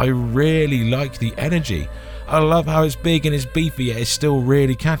week. I really like the energy. I love how it's big and it's beefy, yet it's still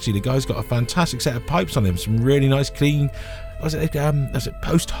really catchy. The guy's got a fantastic set of pipes on him. Some really nice, clean, was it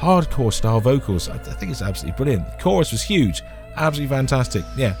post-hardcore style vocals. I think it's absolutely brilliant. The chorus was huge. Absolutely fantastic.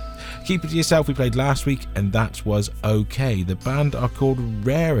 Yeah. Keep It To Yourself we played last week, and that was okay. The band are called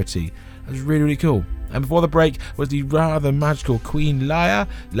Rarity. That was really, really cool. And before the break was the rather magical Queen Laya.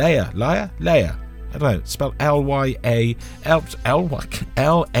 Laya. I don't know, it's spelled L-Y-A, L-A-Y-A.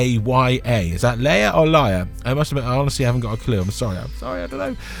 Is that Laya or Laya? I must admit, I honestly haven't got a clue. I'm sorry, I don't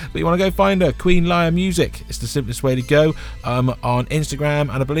know. But you want to go find her, Queen Laya Music. It's the simplest way to go. On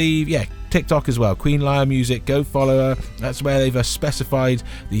Instagram, and I believe, TikTok as well. Queen Laya Music, go follow her. That's where they've specified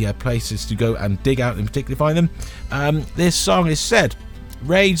the places to go and dig out and particularly find them. This song is said,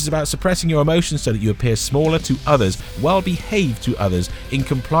 rage is about suppressing your emotions so that you appear smaller to others, well behaved to others, in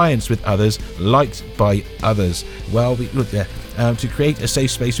compliance with others, liked by others. To create a safe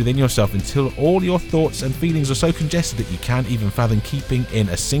space within yourself until all your thoughts and feelings are so congested that you can't even fathom keeping in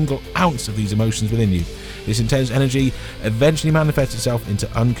a single ounce of these emotions within you. This intense energy eventually manifests itself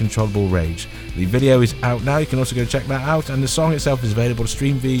into uncontrollable rage. The video is out now, you can also go check that out, and the song itself is available to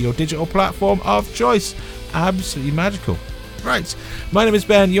stream via your digital platform of choice. Absolutely magical. Right, my name is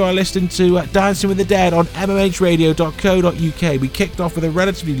Ben, you are listening to Dancing with the Dead on mmhradio.co.uk. We kicked off with a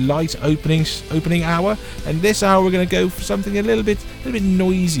relatively light opening hour, and this hour we're going to go for something a little bit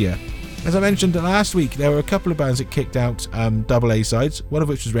noisier. As I mentioned last week, there were a couple of bands that kicked out double A sides, one of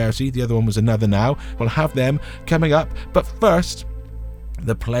which was Rarity, the other one was Another Now. We'll have them coming up, but first,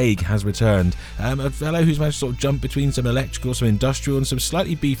 The Plague has returned. A fellow who's managed to sort of jump between some electrical, some industrial, and some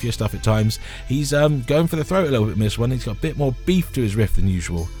slightly beefier stuff at times. He's going for the throat a little bit in this one. He's got a bit more beef to his riff than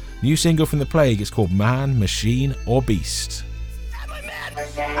usual. New single from The Plague is called Man, Machine, or Beast.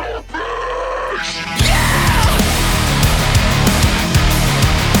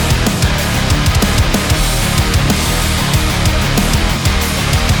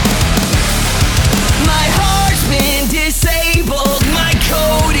 Disabled, my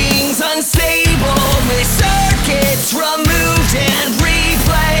coding's unstable, with circuits removed and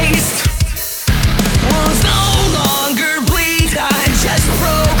replaced. Wounds no longer bleed, I'm just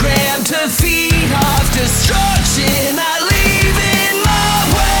programmed to feed off destruction I leave in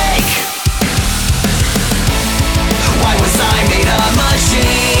my wake. Why was I made a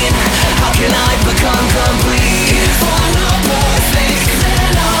machine? How can I become complete? If I'm not perfect,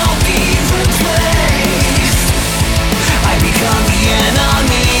 then I'll be replaced. I become the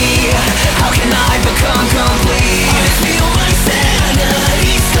enemy. How can I become complete? I feel my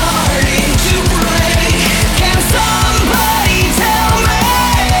sanity starting to break. Can somebody tell me?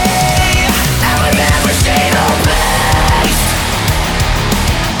 Am I man machine or beast?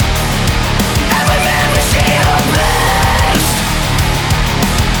 Am I man machine or beast?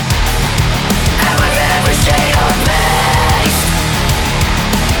 Am I man machine or beast?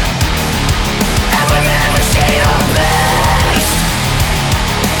 Am I man machine or beast?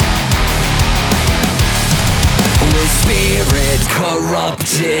 Spirit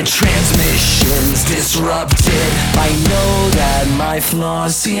corrupted, transmissions disrupted. I know that my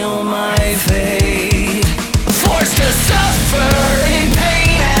flaws seal my fate. Forced to suffer in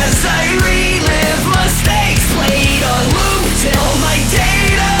pain as I relive mistakes played on loop till my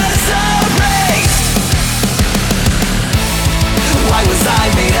data's erased. Why was I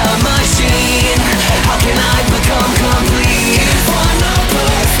made a machine? How can I become complete? If I'm not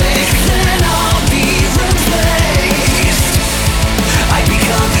perfect, then I'll be replaced. I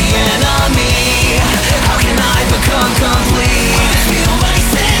become the enemy. How can I become complete? I feel my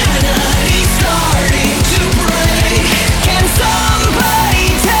sanity starting to break. Can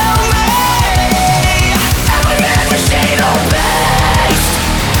somebody tell me? Am I man, machine, or beast?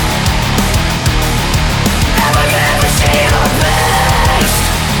 Am I man, machine, or beast?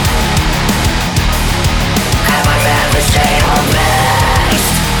 Am I man, machine, or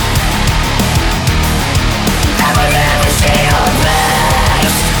beast? Am I man, machine, or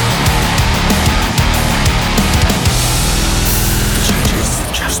beast?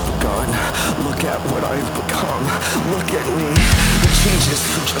 Just begun. Look at what I've become. Look at me. The changes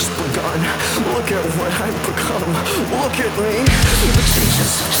have just begun. Look at what I've become. Look at me. The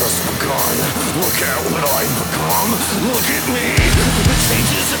changes have just begun. Look at what I've become. Look at me. The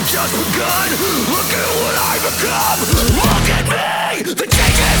changes have just begun. Look at what I've become. Look at me. The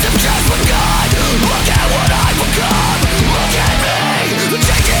changes have just begun. Look at what I've become. Look at me. The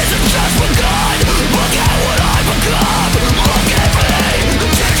changes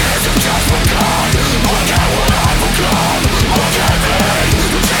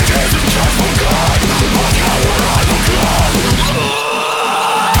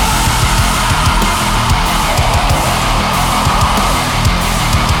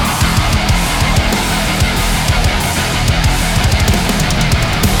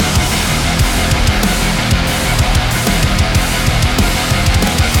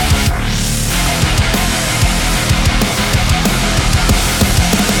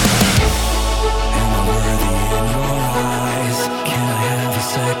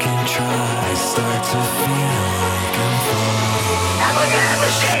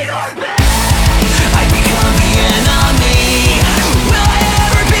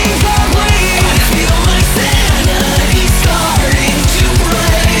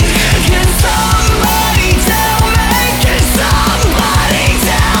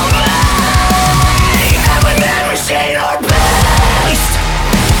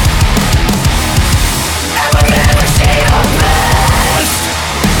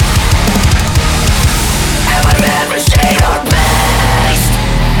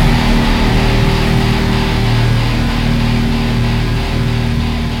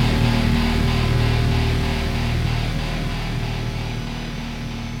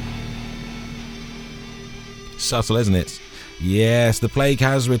Subtle, isn't it? Yes, the plague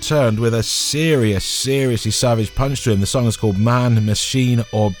has returned with a seriously savage punch to him. The song is called Man, Machine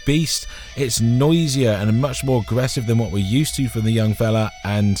or Beast. It's noisier and much more aggressive than what we're used to from the young fella,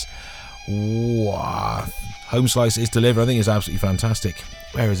 and wow, Home Slice is delivered. I think it's absolutely fantastic.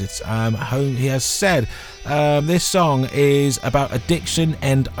 Where is it? He has said this song is about addiction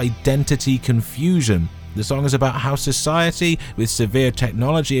and identity confusion. The song is about how society, with severe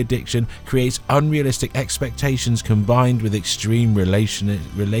technology addiction, creates unrealistic expectations combined with extreme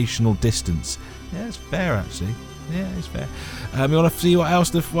relational distance. Yeah, it's fair, actually. Yeah, it's fair. You want to see what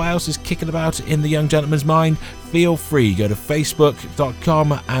else is kicking about in the young gentleman's mind? Feel free. Go to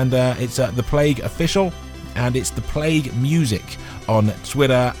facebook.com and it's The Plague Official, and it's The Plague Music on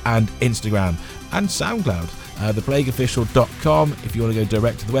Twitter and Instagram and SoundCloud. theplagueofficial.com if you want to go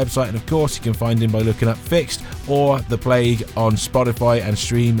direct to the website, and of course you can find him by looking up Fixed or The Plague on Spotify and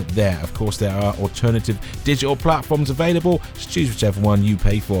stream there. Of course there are alternative digital platforms available, just choose whichever one you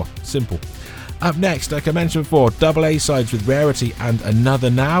pay for. Simple. Up next, like I mentioned before, double A sides with Rarity and Another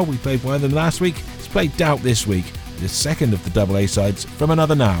Now. We played one of them last week. Let's play Doubt this week, the second of the double A sides from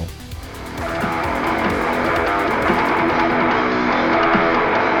Another Now.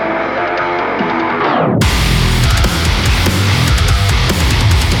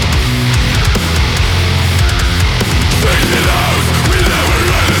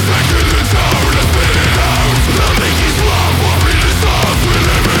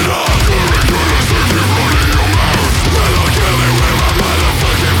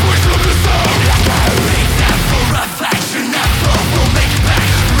 Reflection, that will make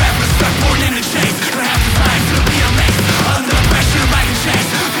back.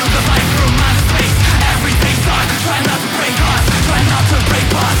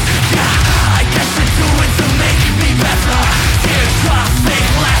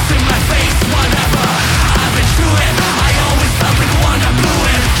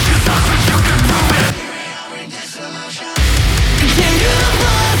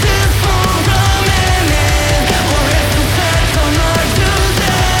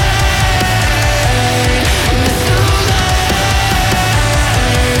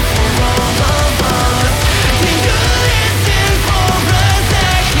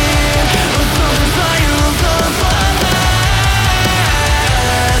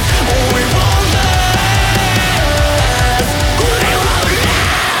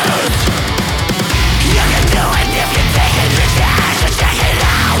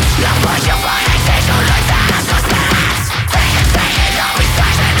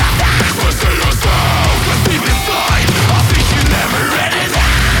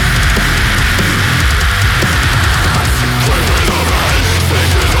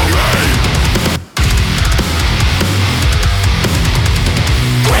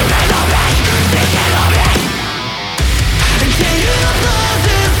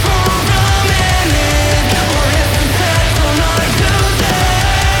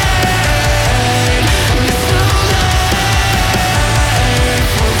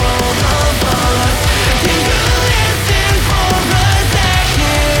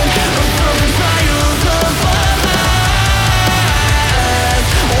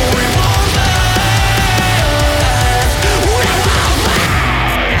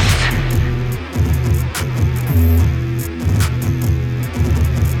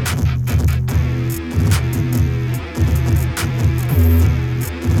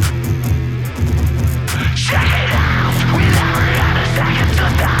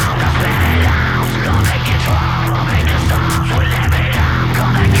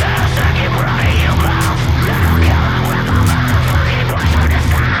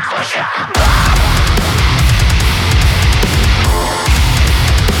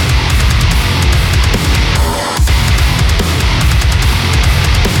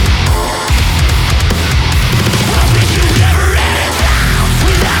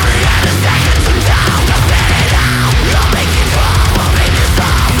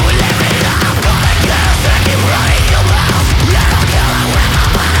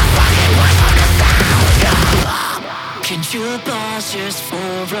 just for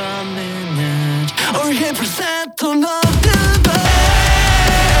a minute, or hit percent to love divine.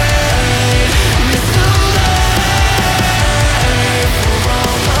 It's too late for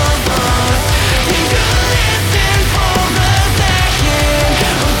all of us. Take a listen for the second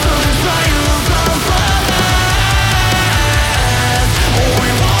of the trials of our lives. We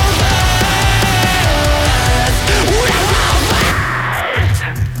won't last. We won't last.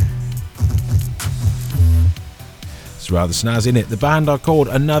 It's rather snazzy, isn't it? The band are called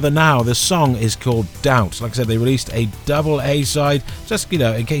Another Now. The song is called Doubt. Like I said, they released a double A side, just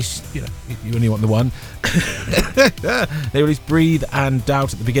in case you only want the one. They released Breathe and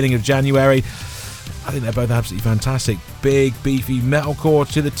Doubt at the beginning of January. I think they're both absolutely fantastic. Big, beefy metalcore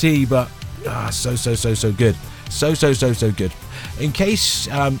to the T, but so good. So good. In case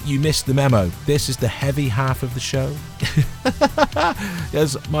you missed the memo, this is the heavy half of the show.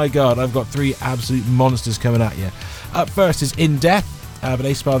 Yes, my God, I've got 3 absolute monsters coming at you. Up first is Indevth, but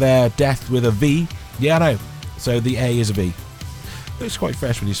they spell their death with a V. Yeah, I know. So the A is a V. Looks quite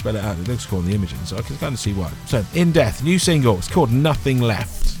fresh when you spell it out. It looks cool in the imaging, so I can kind of see why. So, Indevth, new single. It's called Nothing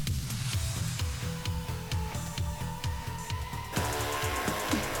Left.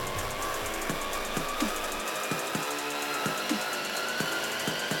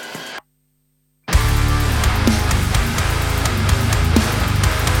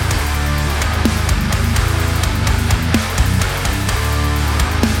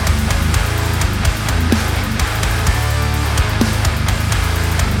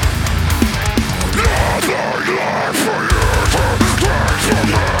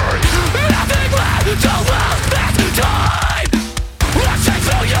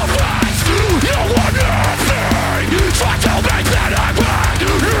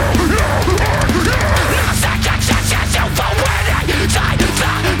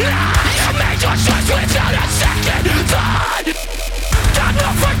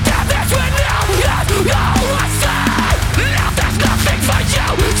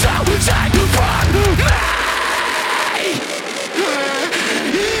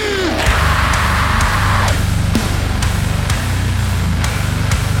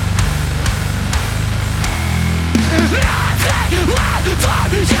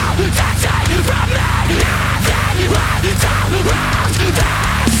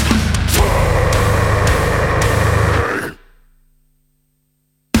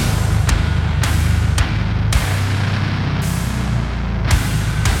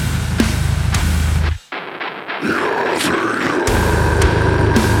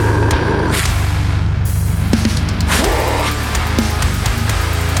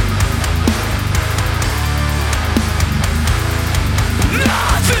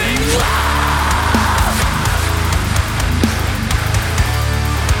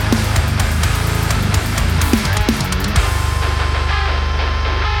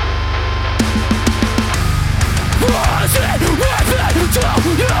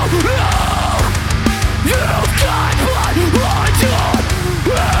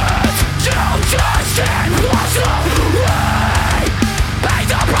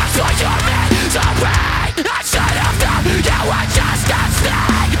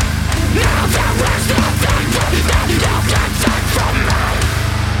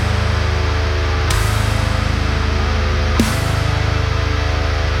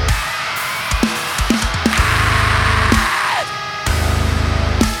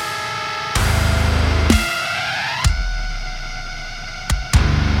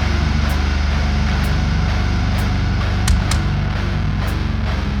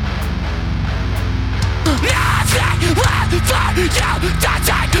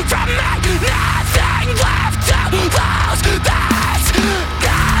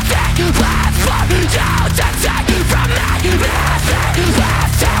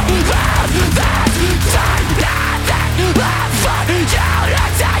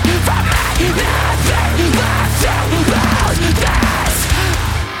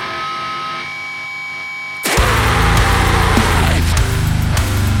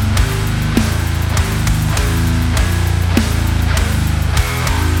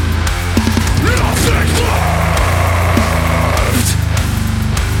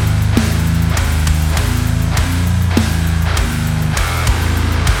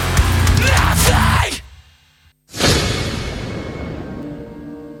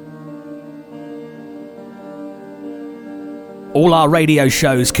 All our radio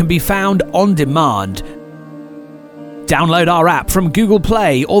shows can be found on demand. Download our app from Google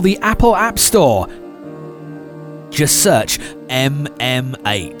Play or the Apple App Store. Just search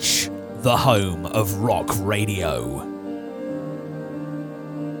MMH, the home of rock radio.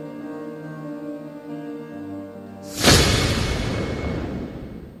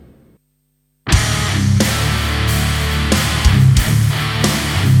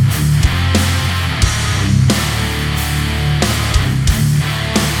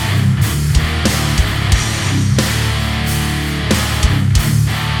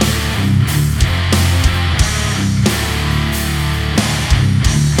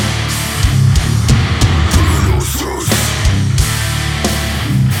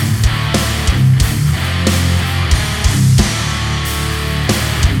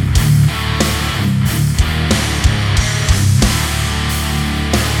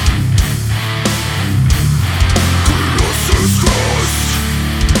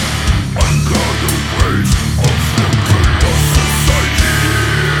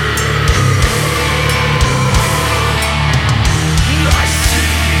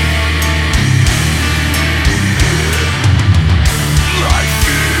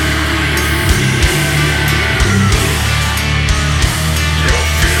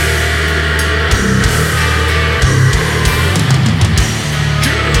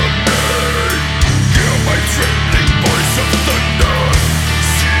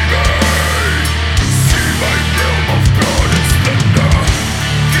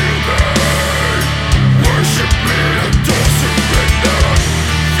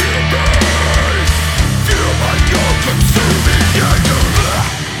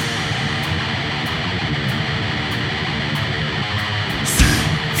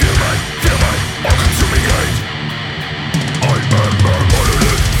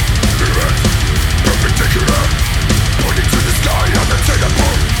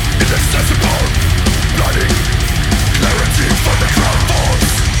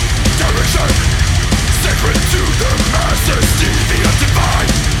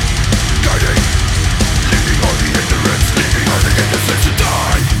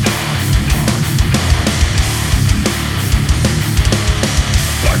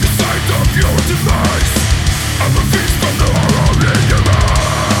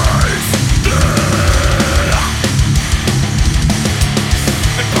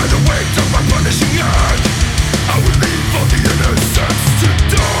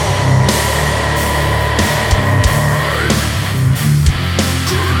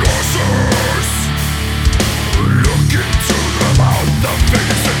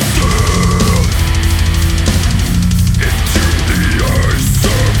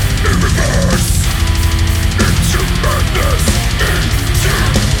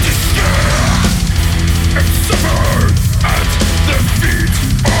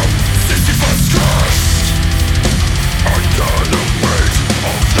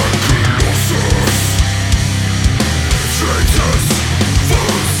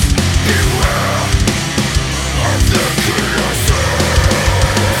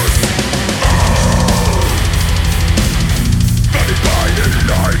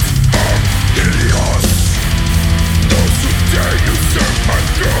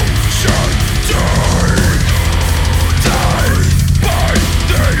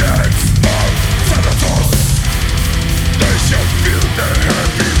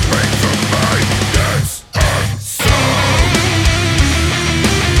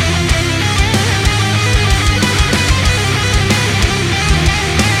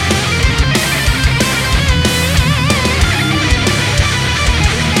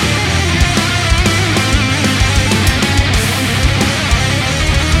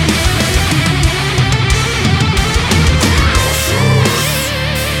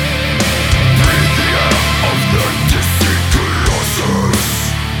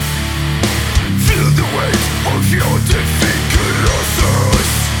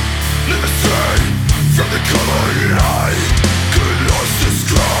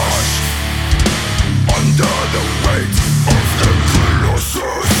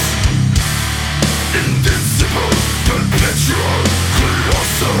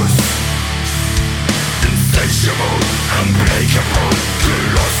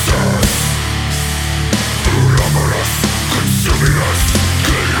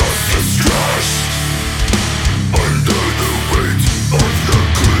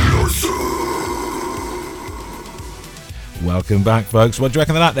 Welcome back, folks. What do you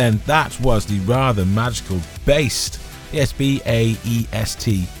reckon of that then? That was the rather magical Baest. Yes,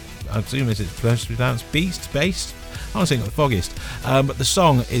 B-A-E-S-T. I assume it's pronounced Beast? Baest? I don't think the foggiest. But the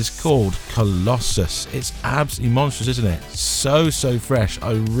song is called Colossus. It's absolutely monstrous, isn't it? So fresh.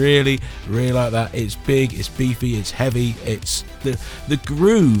 I really like that. It's big, it's beefy, it's heavy. It's the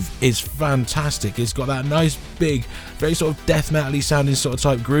groove is fantastic. It's got that nice big, very sort of death metal-y sounding sort of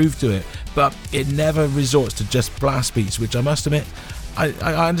type groove to it, but it never resorts to just blast beats, which I must admit, I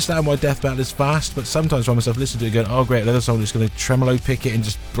understand why death metal is fast, but sometimes I myself listen to it going, oh great, another song is going to tremolo pick it and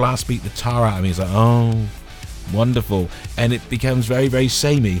just blast beat the tar out of me. It's like, oh, wonderful. And it becomes very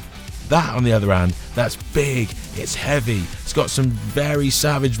samey. That, on the other hand, that's big, it's heavy, it's got some very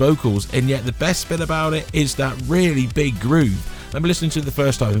savage vocals, and yet the best bit about it is that really big groove. I remember listening to it the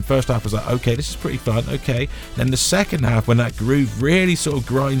first time, and the first half was like, okay, this is pretty fun, okay. Then the second half, when that groove really sort of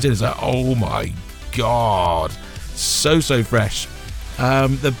grinds in, it's like, oh my god, so fresh.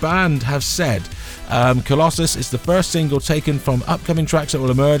 The band have said Colossus is the first single taken from upcoming tracks that will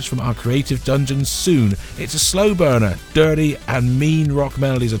emerge from our creative dungeons soon. It's a slow burner, dirty and mean rock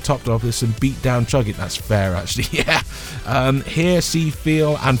melodies are topped off with some beat down chugging. That's fair, actually. Yeah. Hear, see,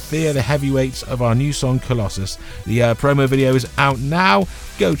 feel and fear the heavyweights of our new song Colossus. The promo video is out now.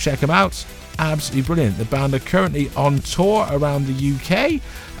 Go check them out. Absolutely brilliant. The band are currently on tour around the UK.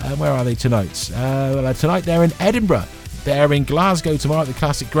 Where are they tonight? Tonight they're in Edinburgh. They're in Glasgow tomorrow at the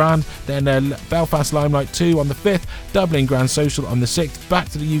Classic Grand, then Belfast Limelight 2 on the 5th, Dublin Grand Social on the 6th, back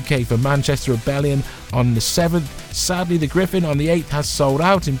to the UK for Manchester Rebellion on the 7th. Sadly, the Griffin on the 8th has sold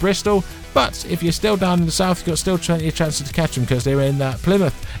out in Bristol, but if you're still down in the south, you've got still plenty of chances to catch them because they're in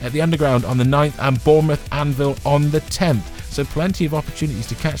Plymouth at the Underground on the 9th and Bournemouth Anvil on the 10th. So plenty of opportunities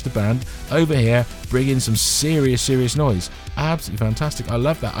to catch the band over here, bring in some serious noise. Absolutely fantastic. I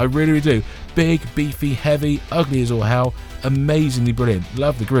love that. I really do. Big, beefy, heavy, ugly as all hell. Amazingly brilliant.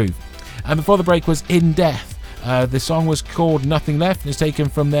 Love the groove. And before the break was Indevth. The song was called Nothing Left and is taken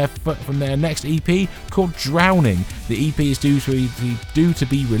from their next EP called Drowning. The EP is due to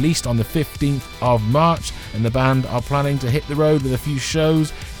be released on the 15th of March, and the band are planning to hit the road with a few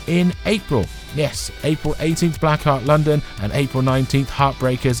shows in April. Yes, April 18th Blackheart London and April 19th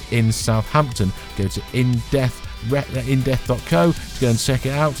Heartbreakers in Southampton. Go to indevth.co to go and check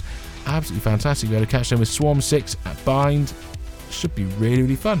it out. Absolutely fantastic. We're able to catch them with Swarm 6 at Bind. Should be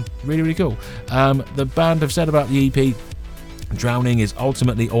really fun, really cool. The band have said about the EP, Drowning is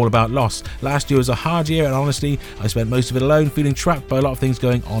ultimately all about loss. Last year was a hard year, and honestly, I spent most of it alone, feeling trapped by a lot of things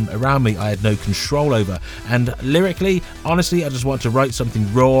going on around me I had no control over. And lyrically, honestly, I just want to write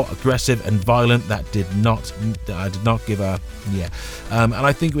something raw, aggressive, and violent that I did not give a and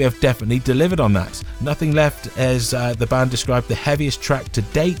I think we have definitely delivered on that. Nothing Left, as the band described the heaviest track to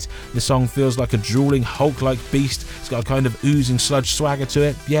date. The song feels like a drooling Hulk-like beast. It's got a kind of oozing sludge swagger to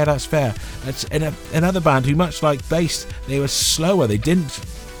it. Yeah, that's fair. It's another band who, much like Baest, they were slower. They didn't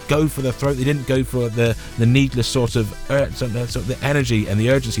go for the throat. They didn't go for the needless sort of the energy and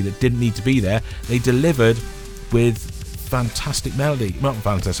the urgency that didn't need to be there. They delivered with fantastic melody. Not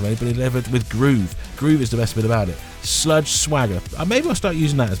fantastic melody, but they delivered with groove. Groove is the best bit about it. Sludge swagger. Maybe I'll start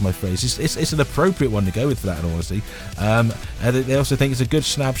using that as my phrase. It's an appropriate one to go with for that, in honesty. They also think it's a good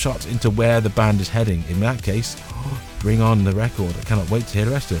snapshot into where the band is heading. In that case, bring on the record. I cannot wait to hear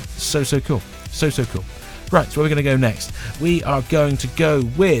the rest of it. So cool. So cool. Right, so where are we going to go next? We are going to go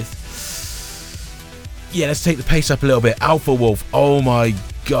with... let's take the pace up a little bit. Alpha Wolf. Oh my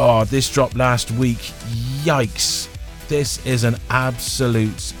god, this dropped last week. Yikes. This is an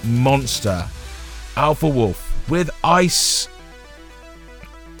absolute monster. Alpha Wolf with Ice.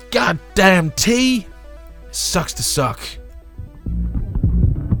 Goddamn tea. Sucks to suck.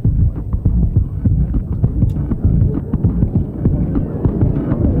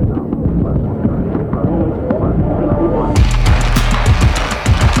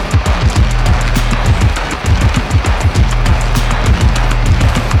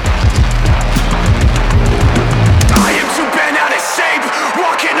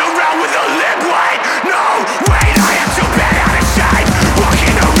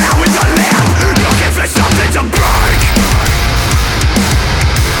 Something to break.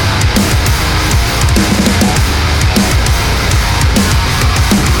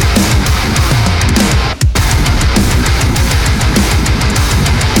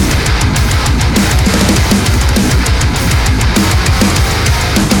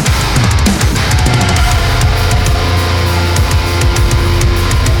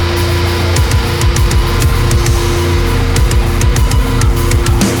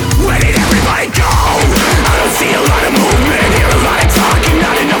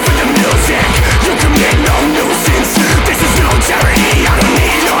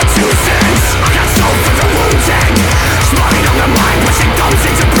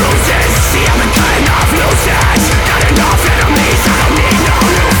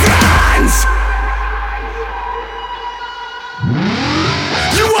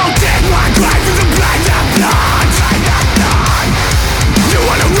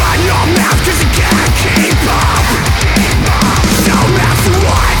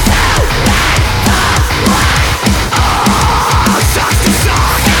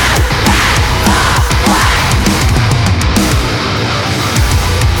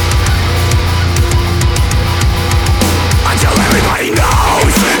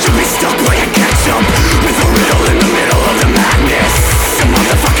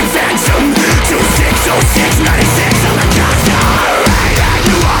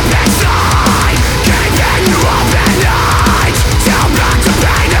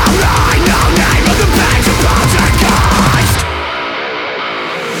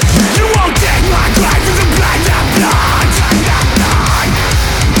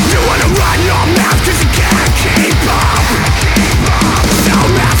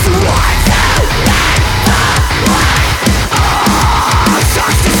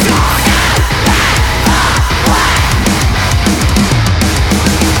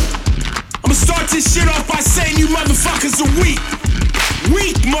 weak.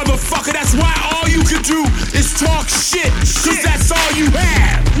 Weak, motherfucker. That's why all you can do is talk shit. Cause that's all you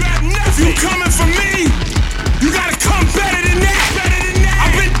have. If you coming for me, you gotta come better than that.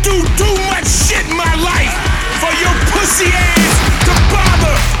 I've been through too much shit in my life for your pussy ass to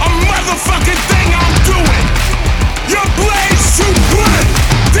bother a motherfucking thing I'm doing. Your blades shoot blood.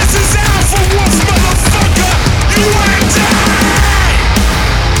 This is Alpha Wolf, motherfucker. You wanna die?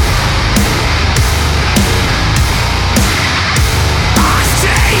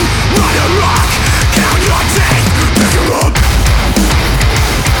 Run a rock, count your days, pick 'em up.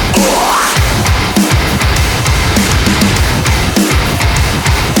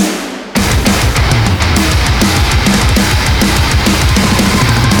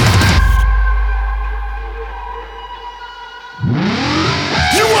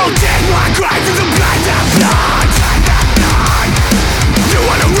 You won't take my grave to the blind of blood. You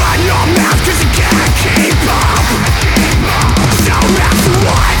wanna run your mouth 'cause you can't keep up. So that's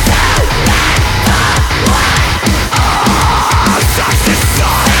what.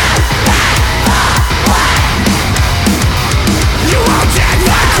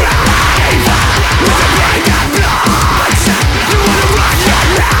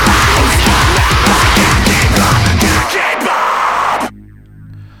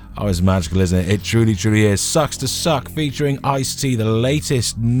 Oh, it's magical, isn't it? It truly, truly is. Sucks to Suck featuring Ice-T, the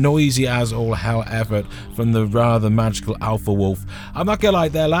latest noisy as all hell effort from the rather magical Alpha Wolf. I'm not gonna lie,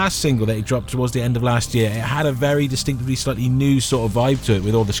 their last single that he dropped towards the end of last year, it had a very distinctively slightly new sort of vibe to it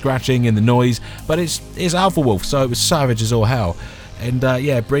with all the scratching and the noise, but it's Alpha Wolf, so it was savage as all hell. And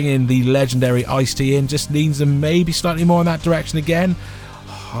yeah, bringing the legendary Ice-T in just leans them maybe slightly more in that direction again.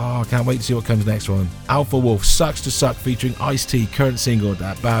 Oh, I can't wait to see what comes next one. Alpha Wolf, Sucks to Suck featuring Ice-T, current single.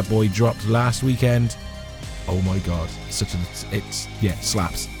 That bad boy dropped last weekend. Oh my god, yeah,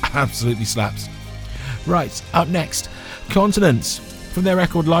 slaps. Absolutely slaps. Right, up next, Continents. From their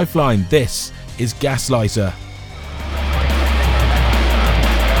record Lifeline, this is Gaslighter.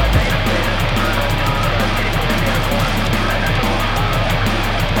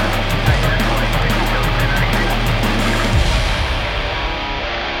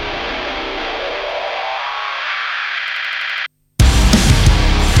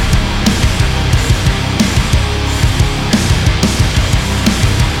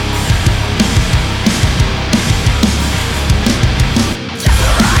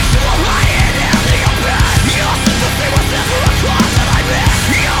 You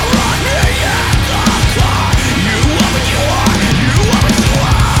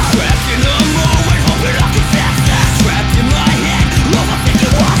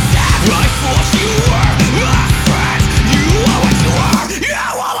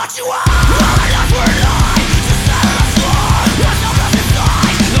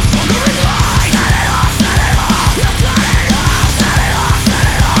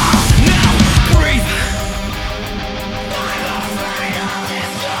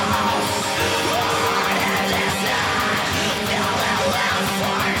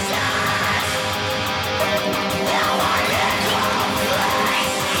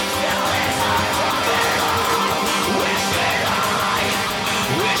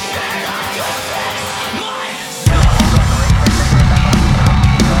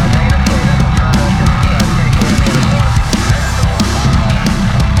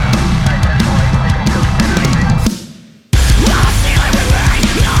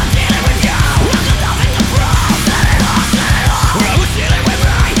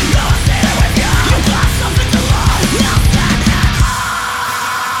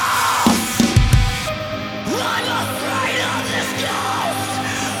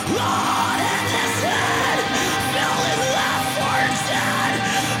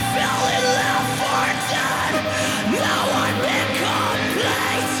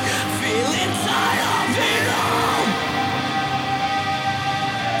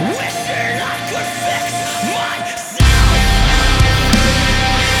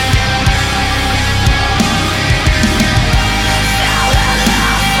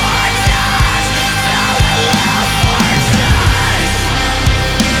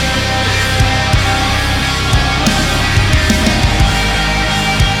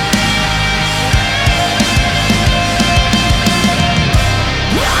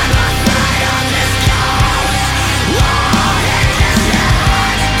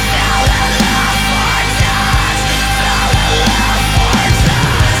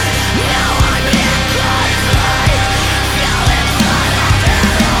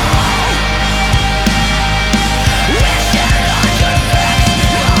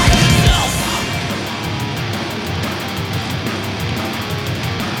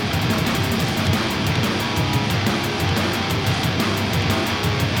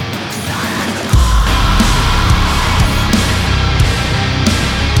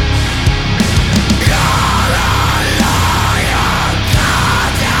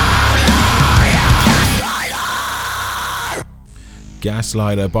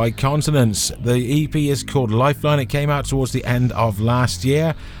Gaslighter by Continents. The EP is called Lifeline. It came out towards the end of last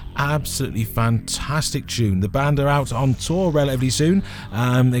year. Absolutely fantastic tune. The band are out on tour relatively soon.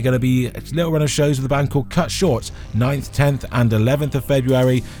 They're going to be a little run of shows with a band called Cut Short, 9th, 10th and 11th of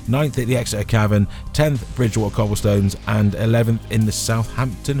February, 9th at the Exeter Cavern, 10th Bridgewater Cobblestones and 11th in the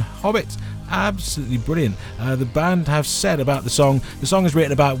Southampton Hobbit. Absolutely brilliant. The band have said about the song is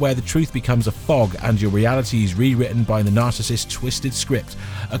written about where the truth becomes a fog and your reality is rewritten by the narcissist's twisted script.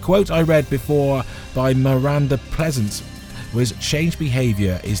 A quote I read before by Miranda Pleasance was, "Change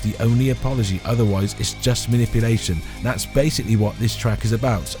behaviour is the only apology, otherwise it's just manipulation." That's basically what this track is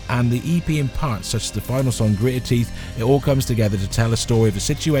about, and the EP in parts, such as the final song Gritted Teeth, it all comes together to tell a story of a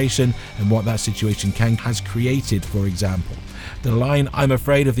situation and what that situation has created. For example, the line, "I'm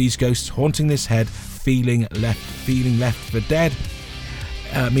afraid of these ghosts haunting this head, feeling left for dead,"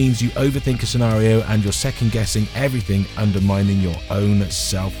 means you overthink a scenario and you're second guessing everything, undermining your own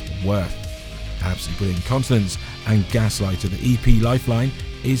self-worth. Absolutely brilliant. Continents and Gaslighter. The EP Lifeline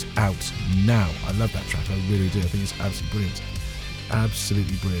is out now. I love that track, I really do. I think it's absolutely brilliant.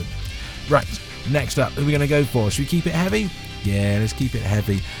 Absolutely brilliant. Right, next up, who are we going to go for? Should we keep it heavy? Yeah, let's keep it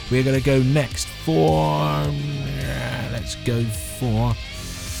heavy. We're going to go next for... Let's go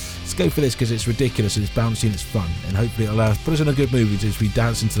for this because it's ridiculous and it's bouncy and it's fun, and hopefully it'll put us in a good mood as we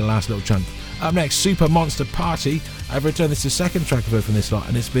dance into the last little chunk. Up next, Super Monster Party. I've returned this to the second track I've heard from this lot,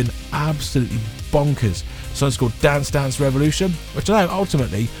 and it's been absolutely bonkers. The song's called Dance Dance Revolution, which I know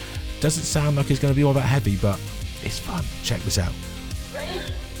ultimately doesn't sound like it's going to be all that heavy, but it's fun. Check this out.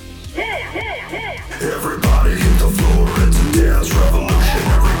 Everybody hit the floor, it's a dance revolution.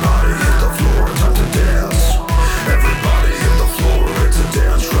 Everybody hit the floor, time to dance. Everybody hit the floor, it's a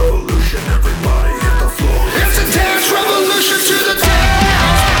dance revolution. Everybody hit the floor, it's a dance revolution to the dance.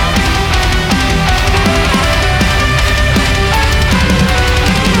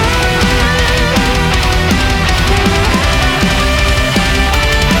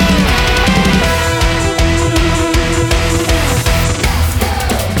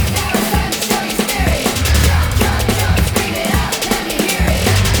 Let me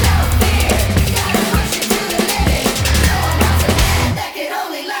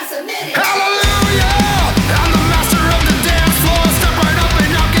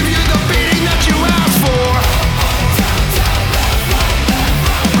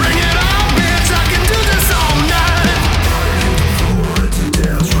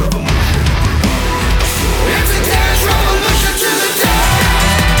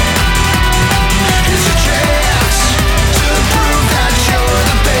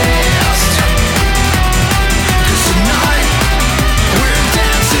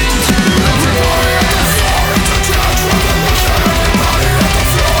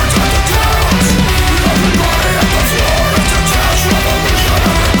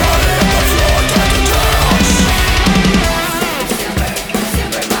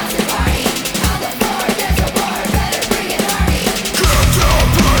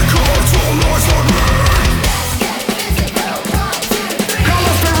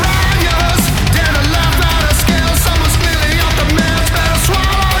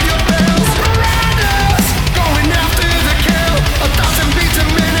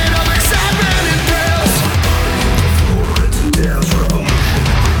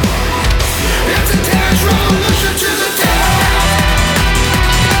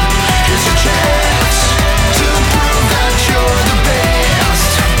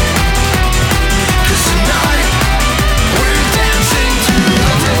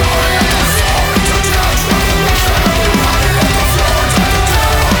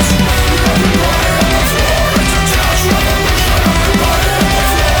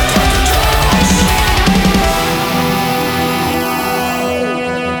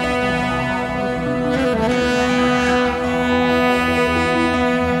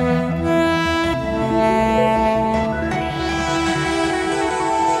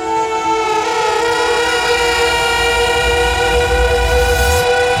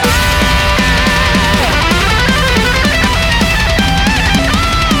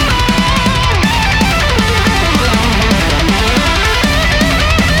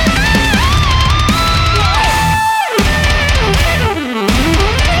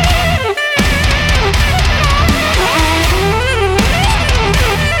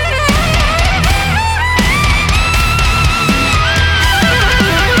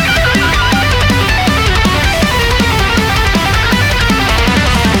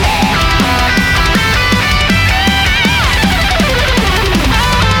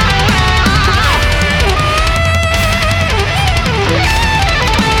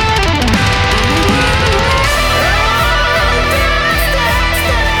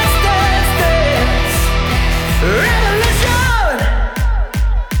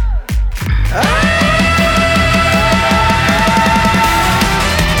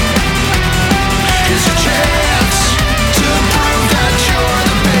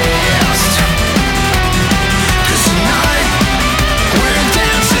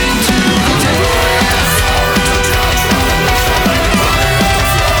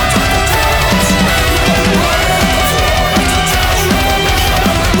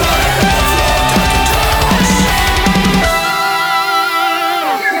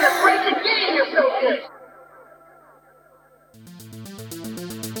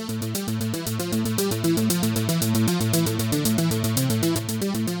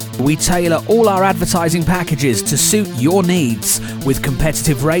We tailor all our advertising packages to suit your needs. With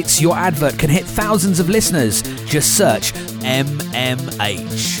competitive rates, your advert can hit thousands of listeners. Just search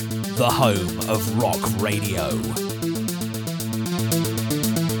MMH, the home of rock radio.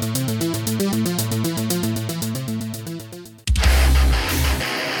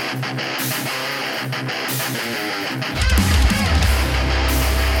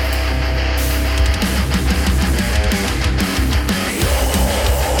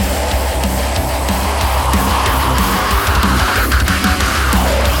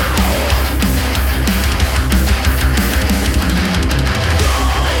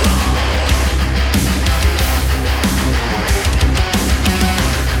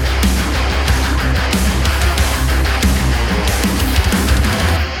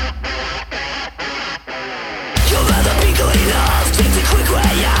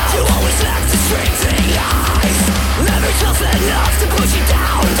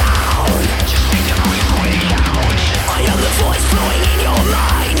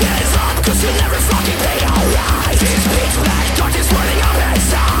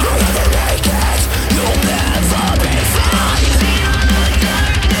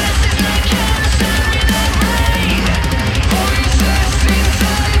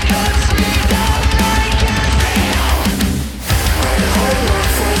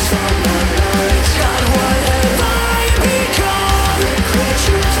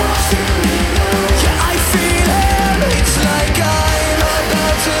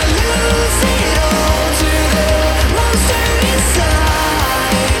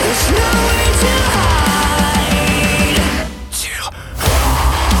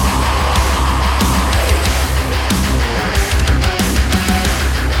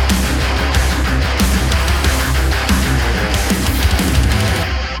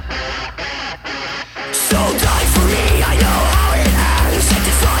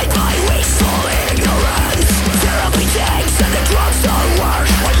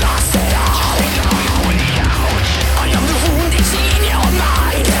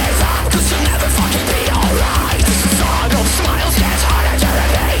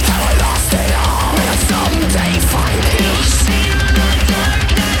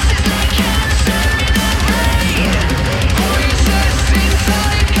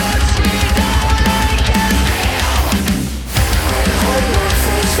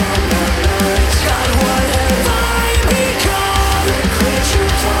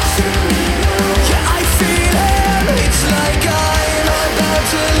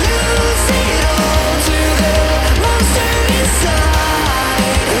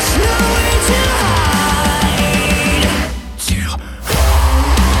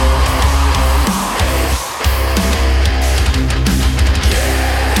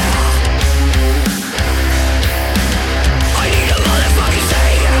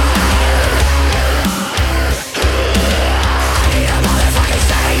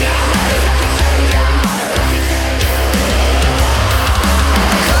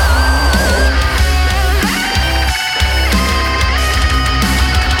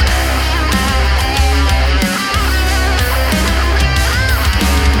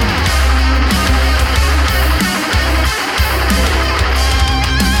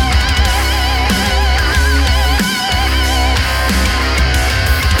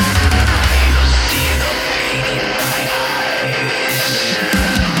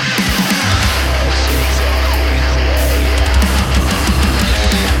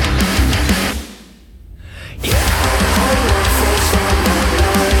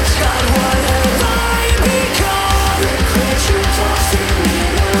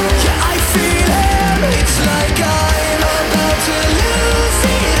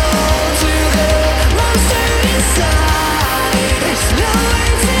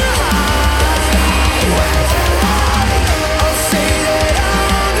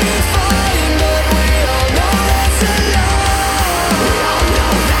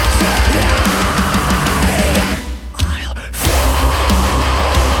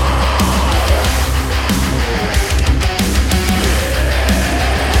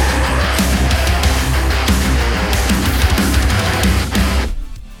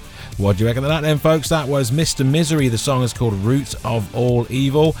 What do you reckon of that then, folks? That was Mr. Misery. The song is called Root of All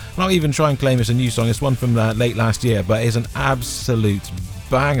Evil. I'll not even try and claim it's a new song. It's one from late last year, but it's an absolute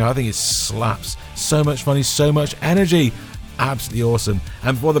banger. I think it slaps. So much funny, so much energy. Absolutely awesome.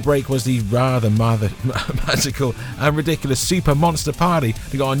 And before the break was the rather magical and ridiculous Super Monster Party.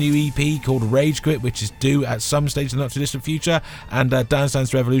 They got a new EP called Rage Quit, which is due at some stage in the not too distant future, and Dance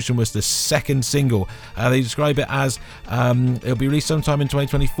Dance Revolution was the second single. They describe it as it'll be released sometime in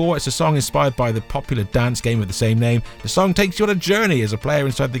 2024. It's a song inspired by the popular dance game with the same name. The song takes you on a journey as a player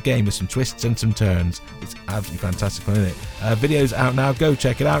inside the game with some twists and some turns. It's absolutely fantastic fun, isn't it? Video's out now. Go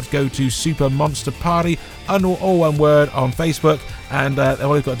check it out. Go to Super Monster Party, all one word, on Facebook, and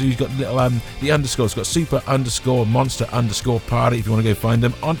all you've got to do is got little the underscore. It's got super_monster_party if you want to go find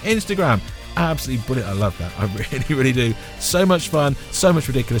them on Instagram. Absolutely brilliant. I love that. I really do. So much fun, so much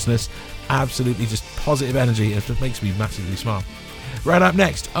ridiculousness, absolutely just positive energy. It just makes me massively smile. Right up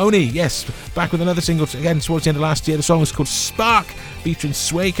next, Oni, yes, back with another single again towards the end of last year. The song was called Spark, featuring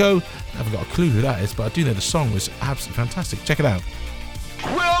Sueco. I haven't got a clue who that is, but I do know the song was absolutely fantastic. Check it out.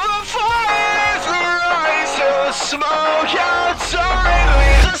 Will the fires rise till the smoke outside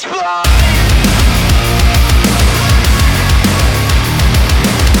leaves us blind?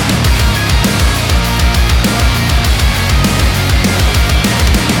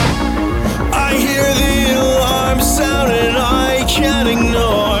 I hear the alarm sound and I can't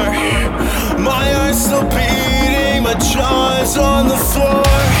ignore. My heart's still beating, my jaw's on the floor.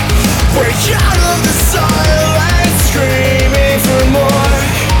 Break out of the silence, screaming for more.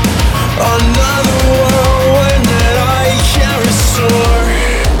 Another whirlwind that I can't restore.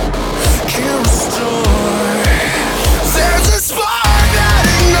 Can't restore. There's a spark that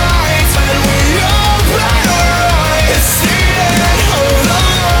ignites when we open our eyes. See it, hold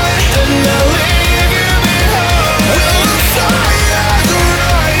on, and I'll leave you behind. Will the fires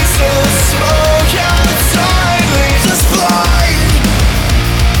rise till the smoke outside leaves us blind?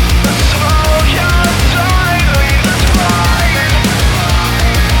 The smoke outside leaves us blind.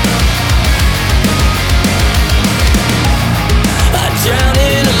 I drown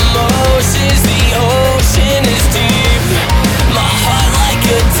in emotions, the ocean is deep. My heart like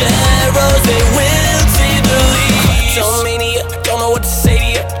a dead rose, they wilted the leaves. Don't mean to you, don't know what to say to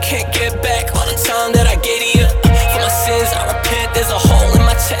you. Can't get back all the time that I gave to you. For my sins I repent, there's a hole in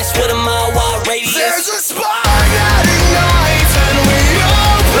my chest with a mile wide radius. There's a spark that ignites when we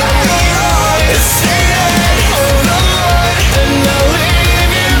open our eyes. See it, hold on, and I'll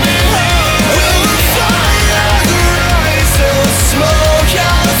leave you behind. Will the fires rise till the smoke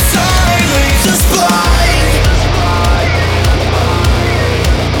outside leaves us blind?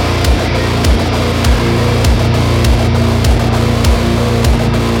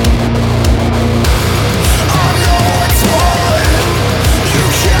 I know what's one, you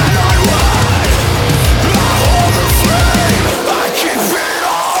cannot run. I hold the flame, I keep it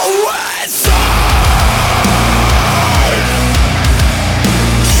all inside.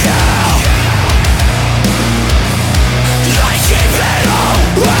 Yeah, I keep it all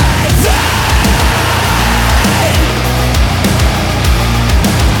inside.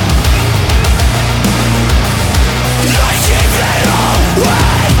 I keep it all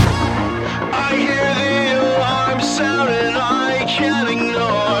inside. I hear the alarm sound and I can't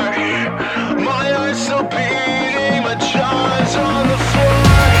ignore. My heart's still beating, my jaw's on the floor.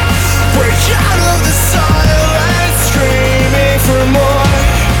 Break out of the silence, screaming for more.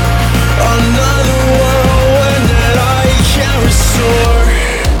 Another whirlwind that I can't restore.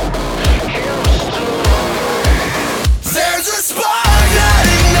 There's a spark that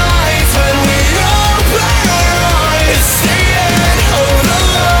ignites when we open our eyes. See it, hold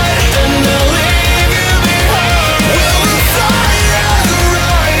on, and I'll leave you behind. Will the fires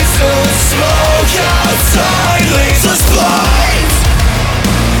rise till the smoke outside leaves us blind?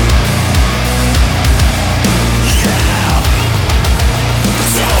 Yeah,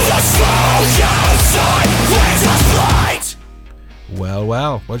 till the smoke outside leaves us blind.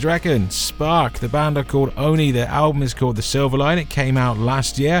 Well, what do you reckon? Spark, the band are called Oni, their album is called The Silver Line, it came out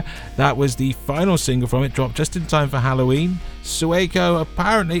last year. That was the final single from it, dropped just in time for Halloween. Sueco,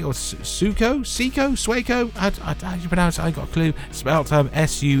 apparently, or Sueco? How do you pronounce it? I ain't got a clue. Spelled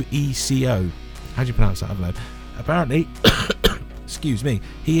Sueco. How do you pronounce that? I don't know. Apparently, excuse me,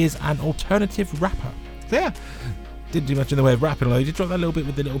 he is an alternative rapper. So yeah, didn't do much in the way of rapping, although he did drop that little bit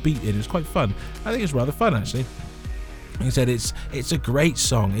with the little beat in. It was quite fun. I think it's rather fun, actually. He said it's a great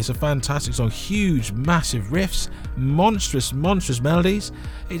song. It's a fantastic song. Huge, massive riffs, monstrous melodies.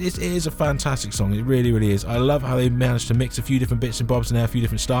 It is a fantastic song. It really is. I love how they managed to mix a few different bits and bobs and a few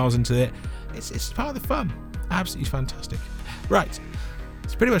different styles into it. It's part of the fun. Absolutely fantastic. Right.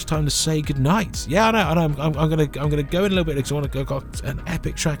 It's pretty much time to say goodnight. Yeah, I know. I'm gonna go in a little bit because I want to got an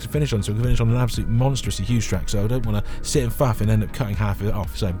epic track to finish on, so we can finish on an absolute monstrously huge track. So I don't want to sit and faff and end up cutting half of it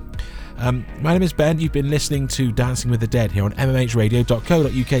off. So My name is Ben. You've been listening to Dancing with the Dead here on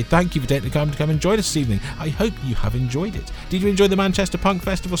mmhradio.co.uk. Thank you for taking the time to come and join us this evening. I hope you have enjoyed it. Did you enjoy the Manchester Punk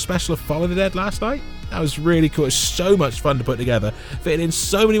Festival special of Follow the Dead last night? That was really cool. It was so much fun to put together. Fitting in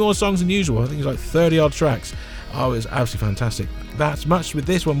so many more songs than usual. I think it's like 30 odd tracks. Oh, it was absolutely fantastic. That's much with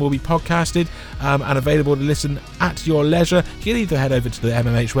this one. Will be podcasted and available to listen at your leisure. You can either head over to the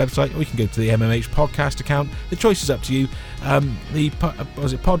MMH website or you can go to the MMH podcast account. The choice is up to you.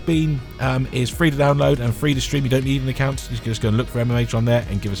 Podbean is free to download and free to stream. You don't need an account. You can just go and look for MMH on there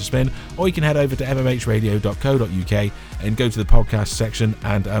and give us a spin. Or you can head over to mmhradio.co.uk and go to the podcast section,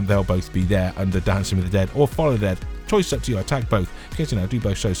 and they'll both be there under Dancing with the Dead or Follow the Dead. Choice is up to you. I tag both because I do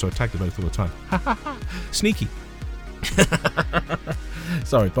both shows, so I tag them both all the time. Sneaky.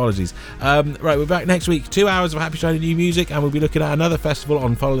 Sorry, apologies. Right, we're back next week. 2 hours of happy shiny new music, and we'll be looking at another festival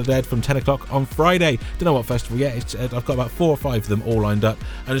on Follow the Dead from 10 o'clock on Friday. Don't know what festival yet. I've got about 4 or 5 of them all lined up.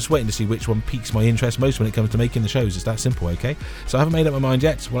 I'm just waiting to see which one piques my interest most when it comes to making the shows. It's that simple, okay? So I haven't made up my mind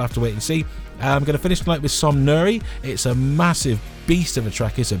yet. We'll have to wait and see. I'm going to finish tonight with Somnuri. It's a massive beast of a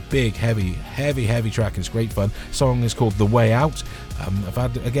track. It's a big, heavy track. It's great fun. The song is called The Way Out.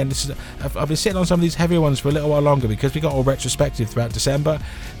 I've been sitting on some of these heavier ones for a little while longer because we got all retrospective throughout December.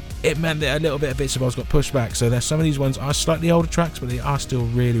 It meant that a little bit of bits and bobs got pushed back, so there's some of these ones are slightly older tracks, but they are still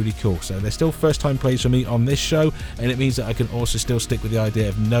really cool. So they're still first time plays for me on this show, and it means that I can also still stick with the idea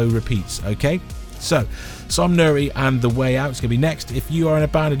of no repeats, okay? So, Somnuri and The Way Out is going to be next. If you are in a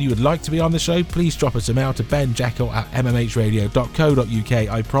band and you would like to be on the show, please drop us a mail to benjekyll@mmhradio.co.uk.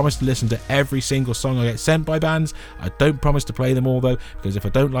 I promise to listen to every single song I get sent by bands. I don't promise to play them all though, because if I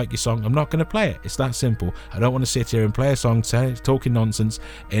don't like your song, I'm not going to play it. It's that simple. I don't want to sit here and play a song talking nonsense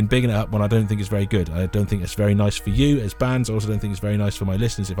and bigging it up when I don't think it's very good. I don't think it's very nice for you as bands. I also don't think it's very nice for my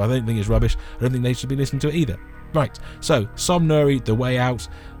listeners. If I don't think it's rubbish, I don't think they should be listening to it either. Right, so Somnuri, The Way Out.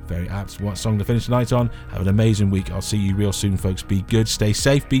 Very apt what song to finish tonight on. Have an amazing week. I'll see you real soon, folks. Be good, stay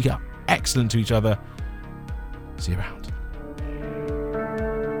safe, be excellent to each other. See you around.